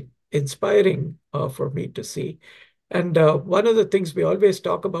really inspiring for me to see. And one of the things we always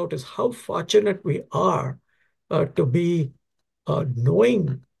talk about is how fortunate we are to be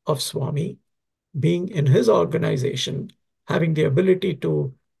knowing of Swami, being in his organization, having the ability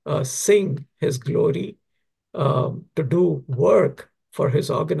to sing his glory, to do work for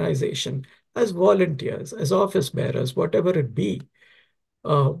his organization as volunteers, as office bearers, whatever it be.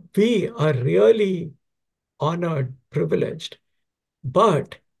 We are really honored, privileged.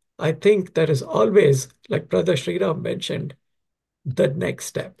 But I think there is always, like Brother Sriram mentioned, the next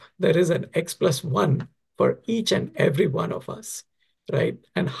step. There is an X+1 for each and every one of us, right?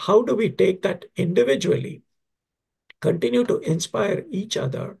 And how do we take that individually, continue to inspire each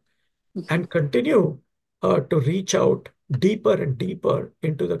other, and continue to reach out deeper and deeper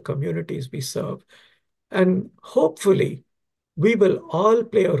into the communities we serve? And hopefully, we will all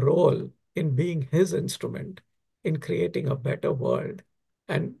play a role in being his instrument in creating a better world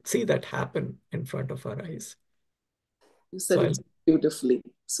and see that happen in front of our eyes. You So said it beautifully,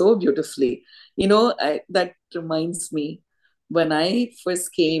 so beautifully. That reminds me when I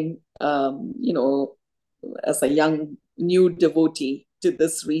first came, as a young new devotee to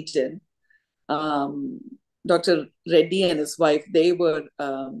this region. um, Dr. Reddy and his wife,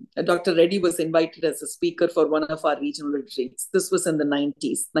 Dr. Reddy was invited as a speaker for one of our regional retreats. This was in the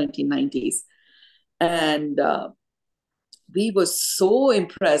 1990s. And we were so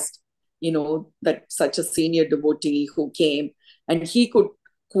impressed, that such a senior devotee who came and he could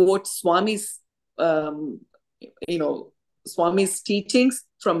quote um, Swami's teachings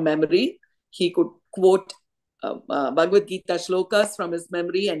from memory. He could quote Bhagavad Gita shlokas from his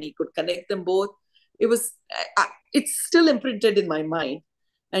memory, and he could connect them both. It's still imprinted in my mind.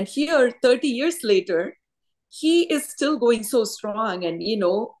 And here, 30 years later, he is still going so strong. And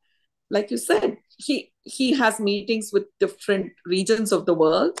like you said, he has meetings with different regions of the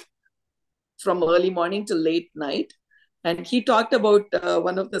world from early morning to late night. And he talked about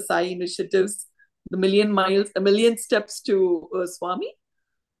one of the Sai initiatives, the a million steps to Swami.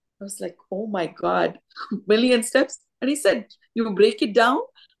 I was like, oh my God, million steps. And he said, you break it down.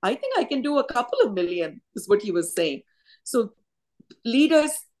 I think I can do a couple of million, is what he was saying. So,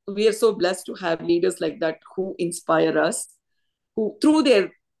 leaders, we are so blessed to have leaders like that who inspire us, who, through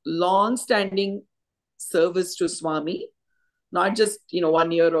their long standing service to Swami, not just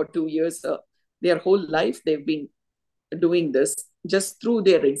 1 year or 2 years, their whole life they've been doing this. Just through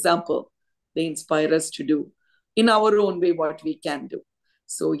their example, they inspire us to do in our own way what we can do.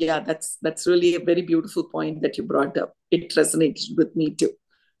 So yeah, that's really a very beautiful point that you brought up. It resonated with me too.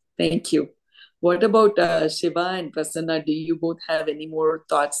 Thank you. What about Shiva and Prasanna? Do you both have any more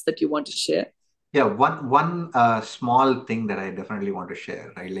thoughts that you want to share? Yeah, one small thing that I definitely want to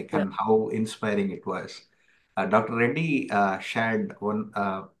share, right? Like, Yeah. and how inspiring it was. Dr. Reddy shared one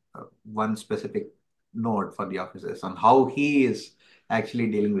specific note for the officers on how he is actually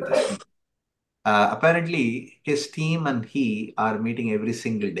dealing with his team. Apparently, his team and he are meeting every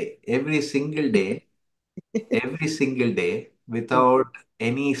single day without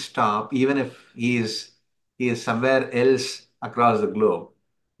any stop, even if he is somewhere else across the globe,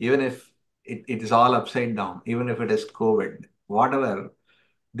 even if it is all upside down, even if it is COVID, whatever,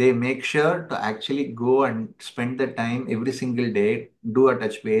 they make sure to actually go and spend the time every single day, do a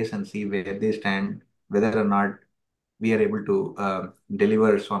touch base and see where they stand, whether or not we are able to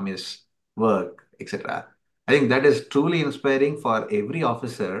deliver Swami's work, etc. I think that is truly inspiring for every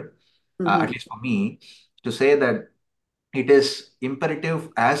officer, at Mhm. least for me, to say that it is imperative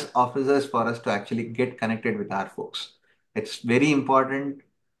as officers for us to actually get connected with our folks. It's very important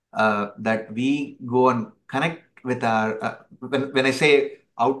that we go and connect with our. When I say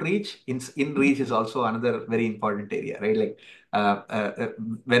outreach, in reach is also another very important area, right? Like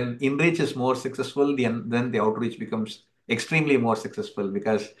when in reach is more successful, then the outreach becomes extremely more successful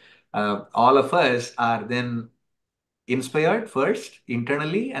because all of us are then inspired first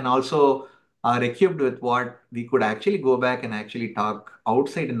internally and also are equipped with what we could actually go back and actually talk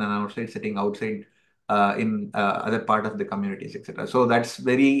outside in an outside setting, outside in other part of the communities, etc. So that's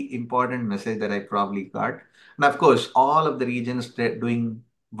very important message that I probably got. And of course, all of the regions they're doing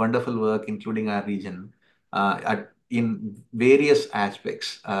wonderful work, including our region, in various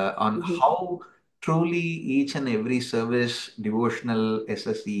aspects on Mhm. how truly each and every service, devotional,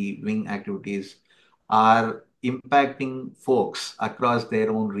 SSE, wing activities are impacting folks across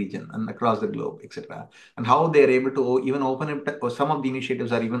their own region and across the globe, etc. And how they're able to even open up, or some of the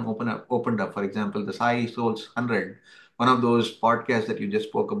initiatives are even opened up. For example, the Sai Souls 100, one of those podcasts that you just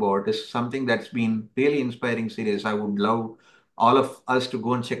spoke about, is something that's been really inspiring series. I would love all of us to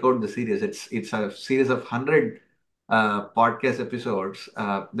go and check out the series. It's a series of 100 podcast episodes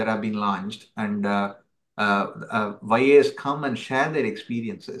that have been launched, and YAs come and share their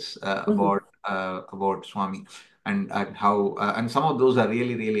experiences Mhm. about Swami and how and some of those are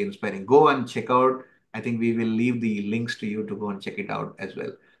really really inspiring. Go and check out. I think we will leave the links to you to go and check it out as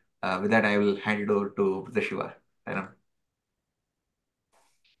well. With that, I will hand it over to the Shiva. I don't know.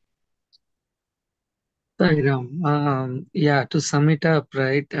 Sairam, yeah, to sum it up,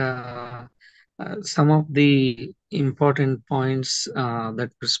 right? Some of the important points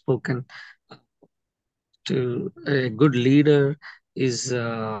that were spoken to a good leader is,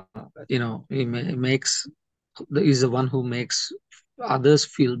 makes is the one who makes others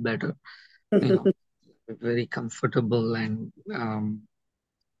feel better, you know, very comfortable and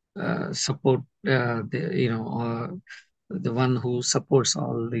support, the one who supports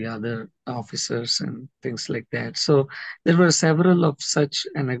all the other officers and things like that. So there were several of such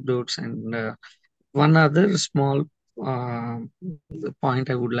anecdotes, and one other small the point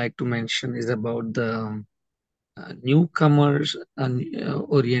I would like to mention is about the newcomers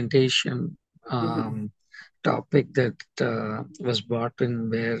orientation topic that was brought in,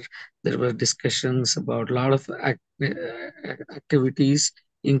 where there were discussions about a lot of activities,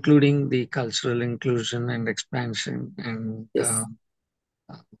 including the cultural inclusion and expansion, and Yes,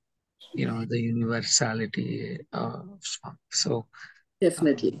 the universality of song. So,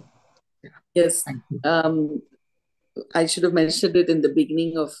 definitely. yeah, Yes. thank you. I should have mentioned it in the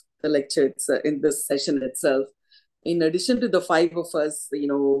beginning of the lecture, in this session itself. In addition to the five of us, we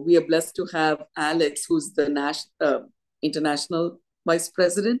are blessed to have Alex, who's the international vice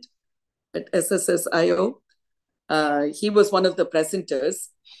president at SSSIO. He was one of the presenters.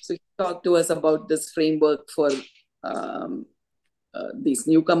 So he talked to us about this framework for um, these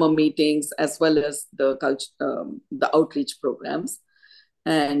newcomer meetings, as well as the outreach programs.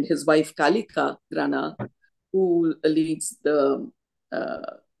 And his wife, Kalika Grana, who leads the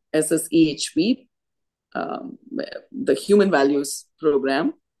SSEHP, the Human Values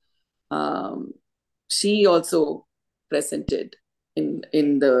Program. She also presented in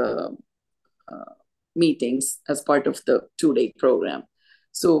the meetings as part of the 2-day program.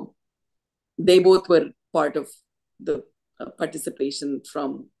 So they both were part of the participation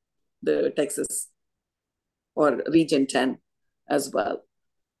from the Texas or Region 10 as well.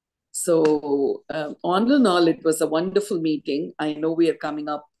 So all in all, it was a wonderful meeting. I know we are coming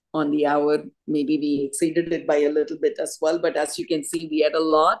up on the hour. Maybe we exceeded it by a little bit as well. But as you can see, we had a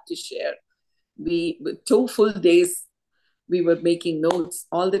lot to share. With 2 full days, we were making notes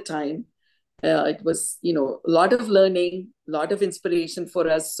all the time. It was, a lot of learning, a lot of inspiration for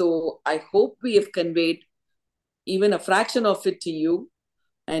us. So I hope we have conveyed even a fraction of it to you.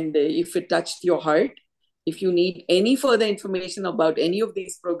 And if it touched your heart, if you need any further information about any of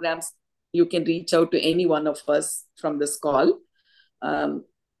these programs, you can reach out to any one of us from this call.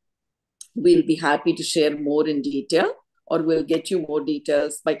 We'll be happy to share more in detail, or we'll get you more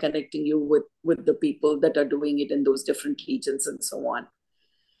details by connecting you with the people that are doing it in those different regions and so on.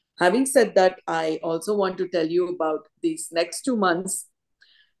 Having said that, I also want to tell you about these next 2 months.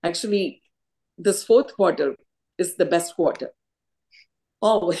 Actually, this 4th quarter is the best quarter,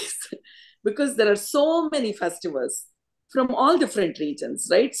 always, because there are so many festivals from all different regions,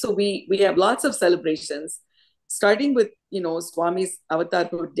 right? So we have lots of celebrations, starting with, Swami's Avatar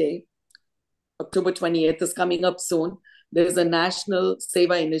Day. October 28th is coming up soon. There is a National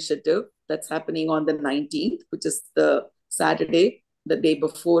Seva Initiative that's happening on the 19th, which is the Saturday, the day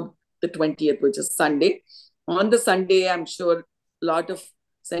before the 20th, which is Sunday. On the Sunday, I'm sure a lot of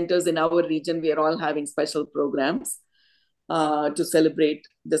centers in our region, we are all having special programs to celebrate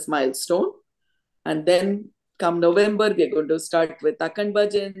this milestone. And then come November, we're going to start with Akhand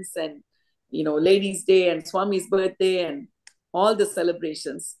Bhajans and, Ladies' Day and Swami's birthday and all the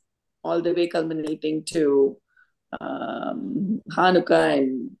celebrations, all the way culminating to Hanukkah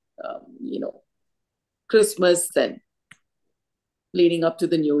and, Christmas and leading up to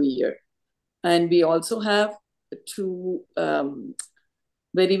the new year. And we also have 2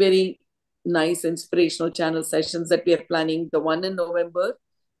 very, very nice inspirational channel sessions that we are planning. The one in November,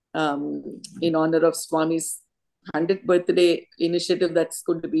 in honor of Swami's 100th birthday initiative that's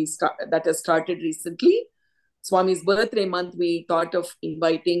going to be that has started recently. Swami's birthday month, we thought of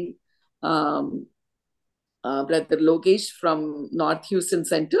inviting Brother Lokesh from North Houston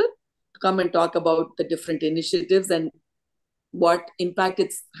Center to come and talk about the different initiatives and what impact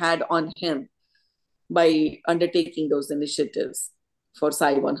it's had on him by undertaking those initiatives for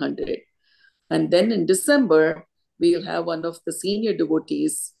Sai 100. And then in December, we'll have one of the senior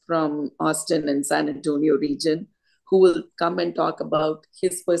devotees from Austin and San Antonio region who will come and talk about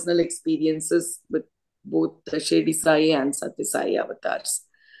his personal experiences with both the Shirdi Sai and Satya Sai avatars.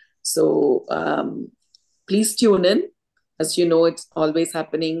 So please tune in. As you know, it's always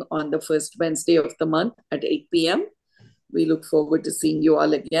happening on the first Wednesday of the month at 8 p.m. We look forward to seeing you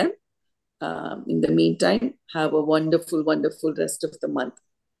all again. In the meantime, have a wonderful, wonderful rest of the month.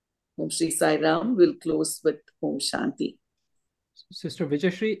 Om Shri Sai Ram will close with Om Shanti. Sister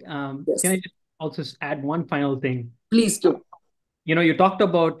Vijayashree, Yes. can I just also add one final thing? Please do. You talked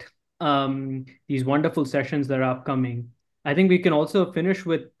about these wonderful sessions that are upcoming. I think we can also finish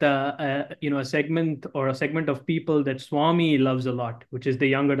with a segment of people that Swami loves a lot, which is the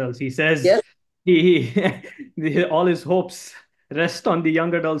young adults. He says Yes. all his hopes rest on the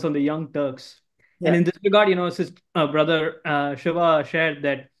young adults, on the young Turks. Yeah. And in this regard, Brother Shiva shared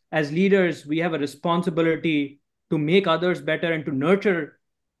that as leaders, we have a responsibility to make others better and to nurture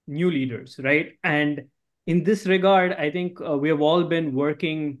new leaders, right? And in this regard, I think we have all been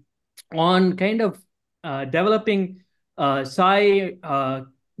working on kind of developing Sai,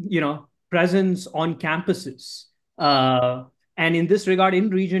 presence on campuses. And in this regard, in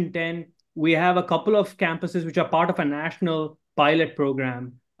Region 10, we have a couple of campuses which are part of a national pilot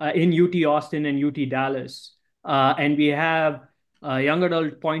program in UT Austin and UT Dallas. And we have young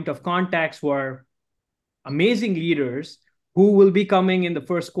adult point of contacts who are amazing leaders who will be coming in the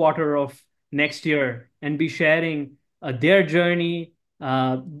first quarter of next year and be sharing their journey,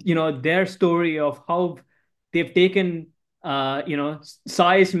 their story of how they've taken,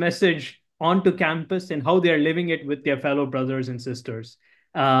 Sai's message onto campus and how they're living it with their fellow brothers and sisters.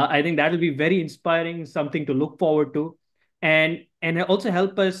 I think that'll be very inspiring, something to look forward to, and also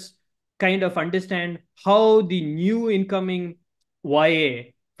help us kind of understand how the new incoming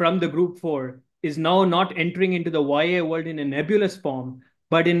YA from the group 4 is now not entering into the YA world in a nebulous form,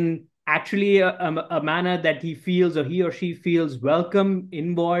 but in actually a manner that he feels or he or she feels welcome,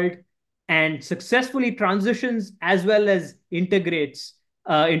 involved, and successfully transitions as well as integrates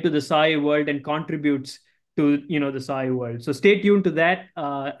into the Sai world and contributes to the Sai world. So stay tuned to that.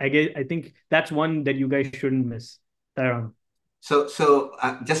 I think that's one that you guys shouldn't miss. Tyron. So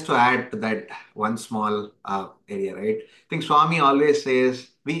just to add to that one small area, right? I think Swami always says,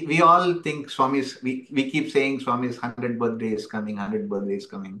 we all think we keep saying Swami's 100th birthday is coming, 100th birthday is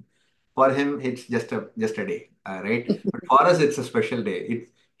coming. For him, it's just a day, right? But for us, it's a special day.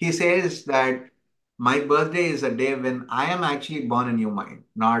 He says that my birthday is a day when I am actually born in your mind,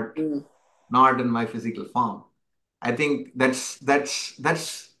 not in my physical form. I think that's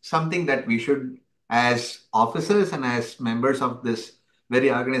something that we should, as officers and as members of this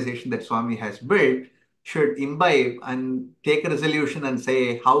very organization that Swami has built, should imbibe and take a resolution and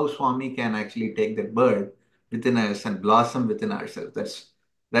say how Swami can actually take that bird within us and blossom within ourselves.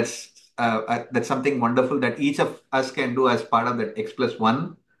 That's something wonderful that each of us can do as part of that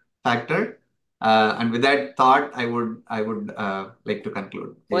X+1 factor. And with that thought, I would like to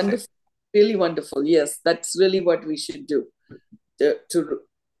conclude. Yes, Wonderful, really wonderful. Yes, that's really what we should do. To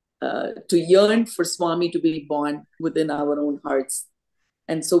yearn for Swami to be born within our own hearts,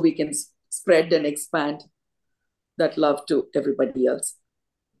 and so we can spread and expand that love to everybody else.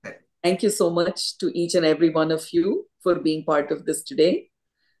 Thank you so much to each and every one of you for being part of this today.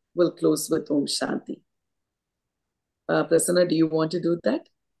 We'll close with Om Shanti. Prasanna, do you want to do that?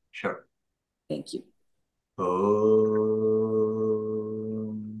 Sure. Thank you.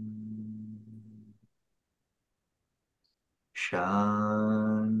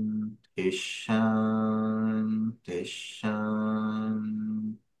 Shanti, Shanti,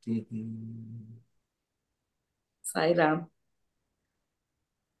 Shanti. Sai Ram.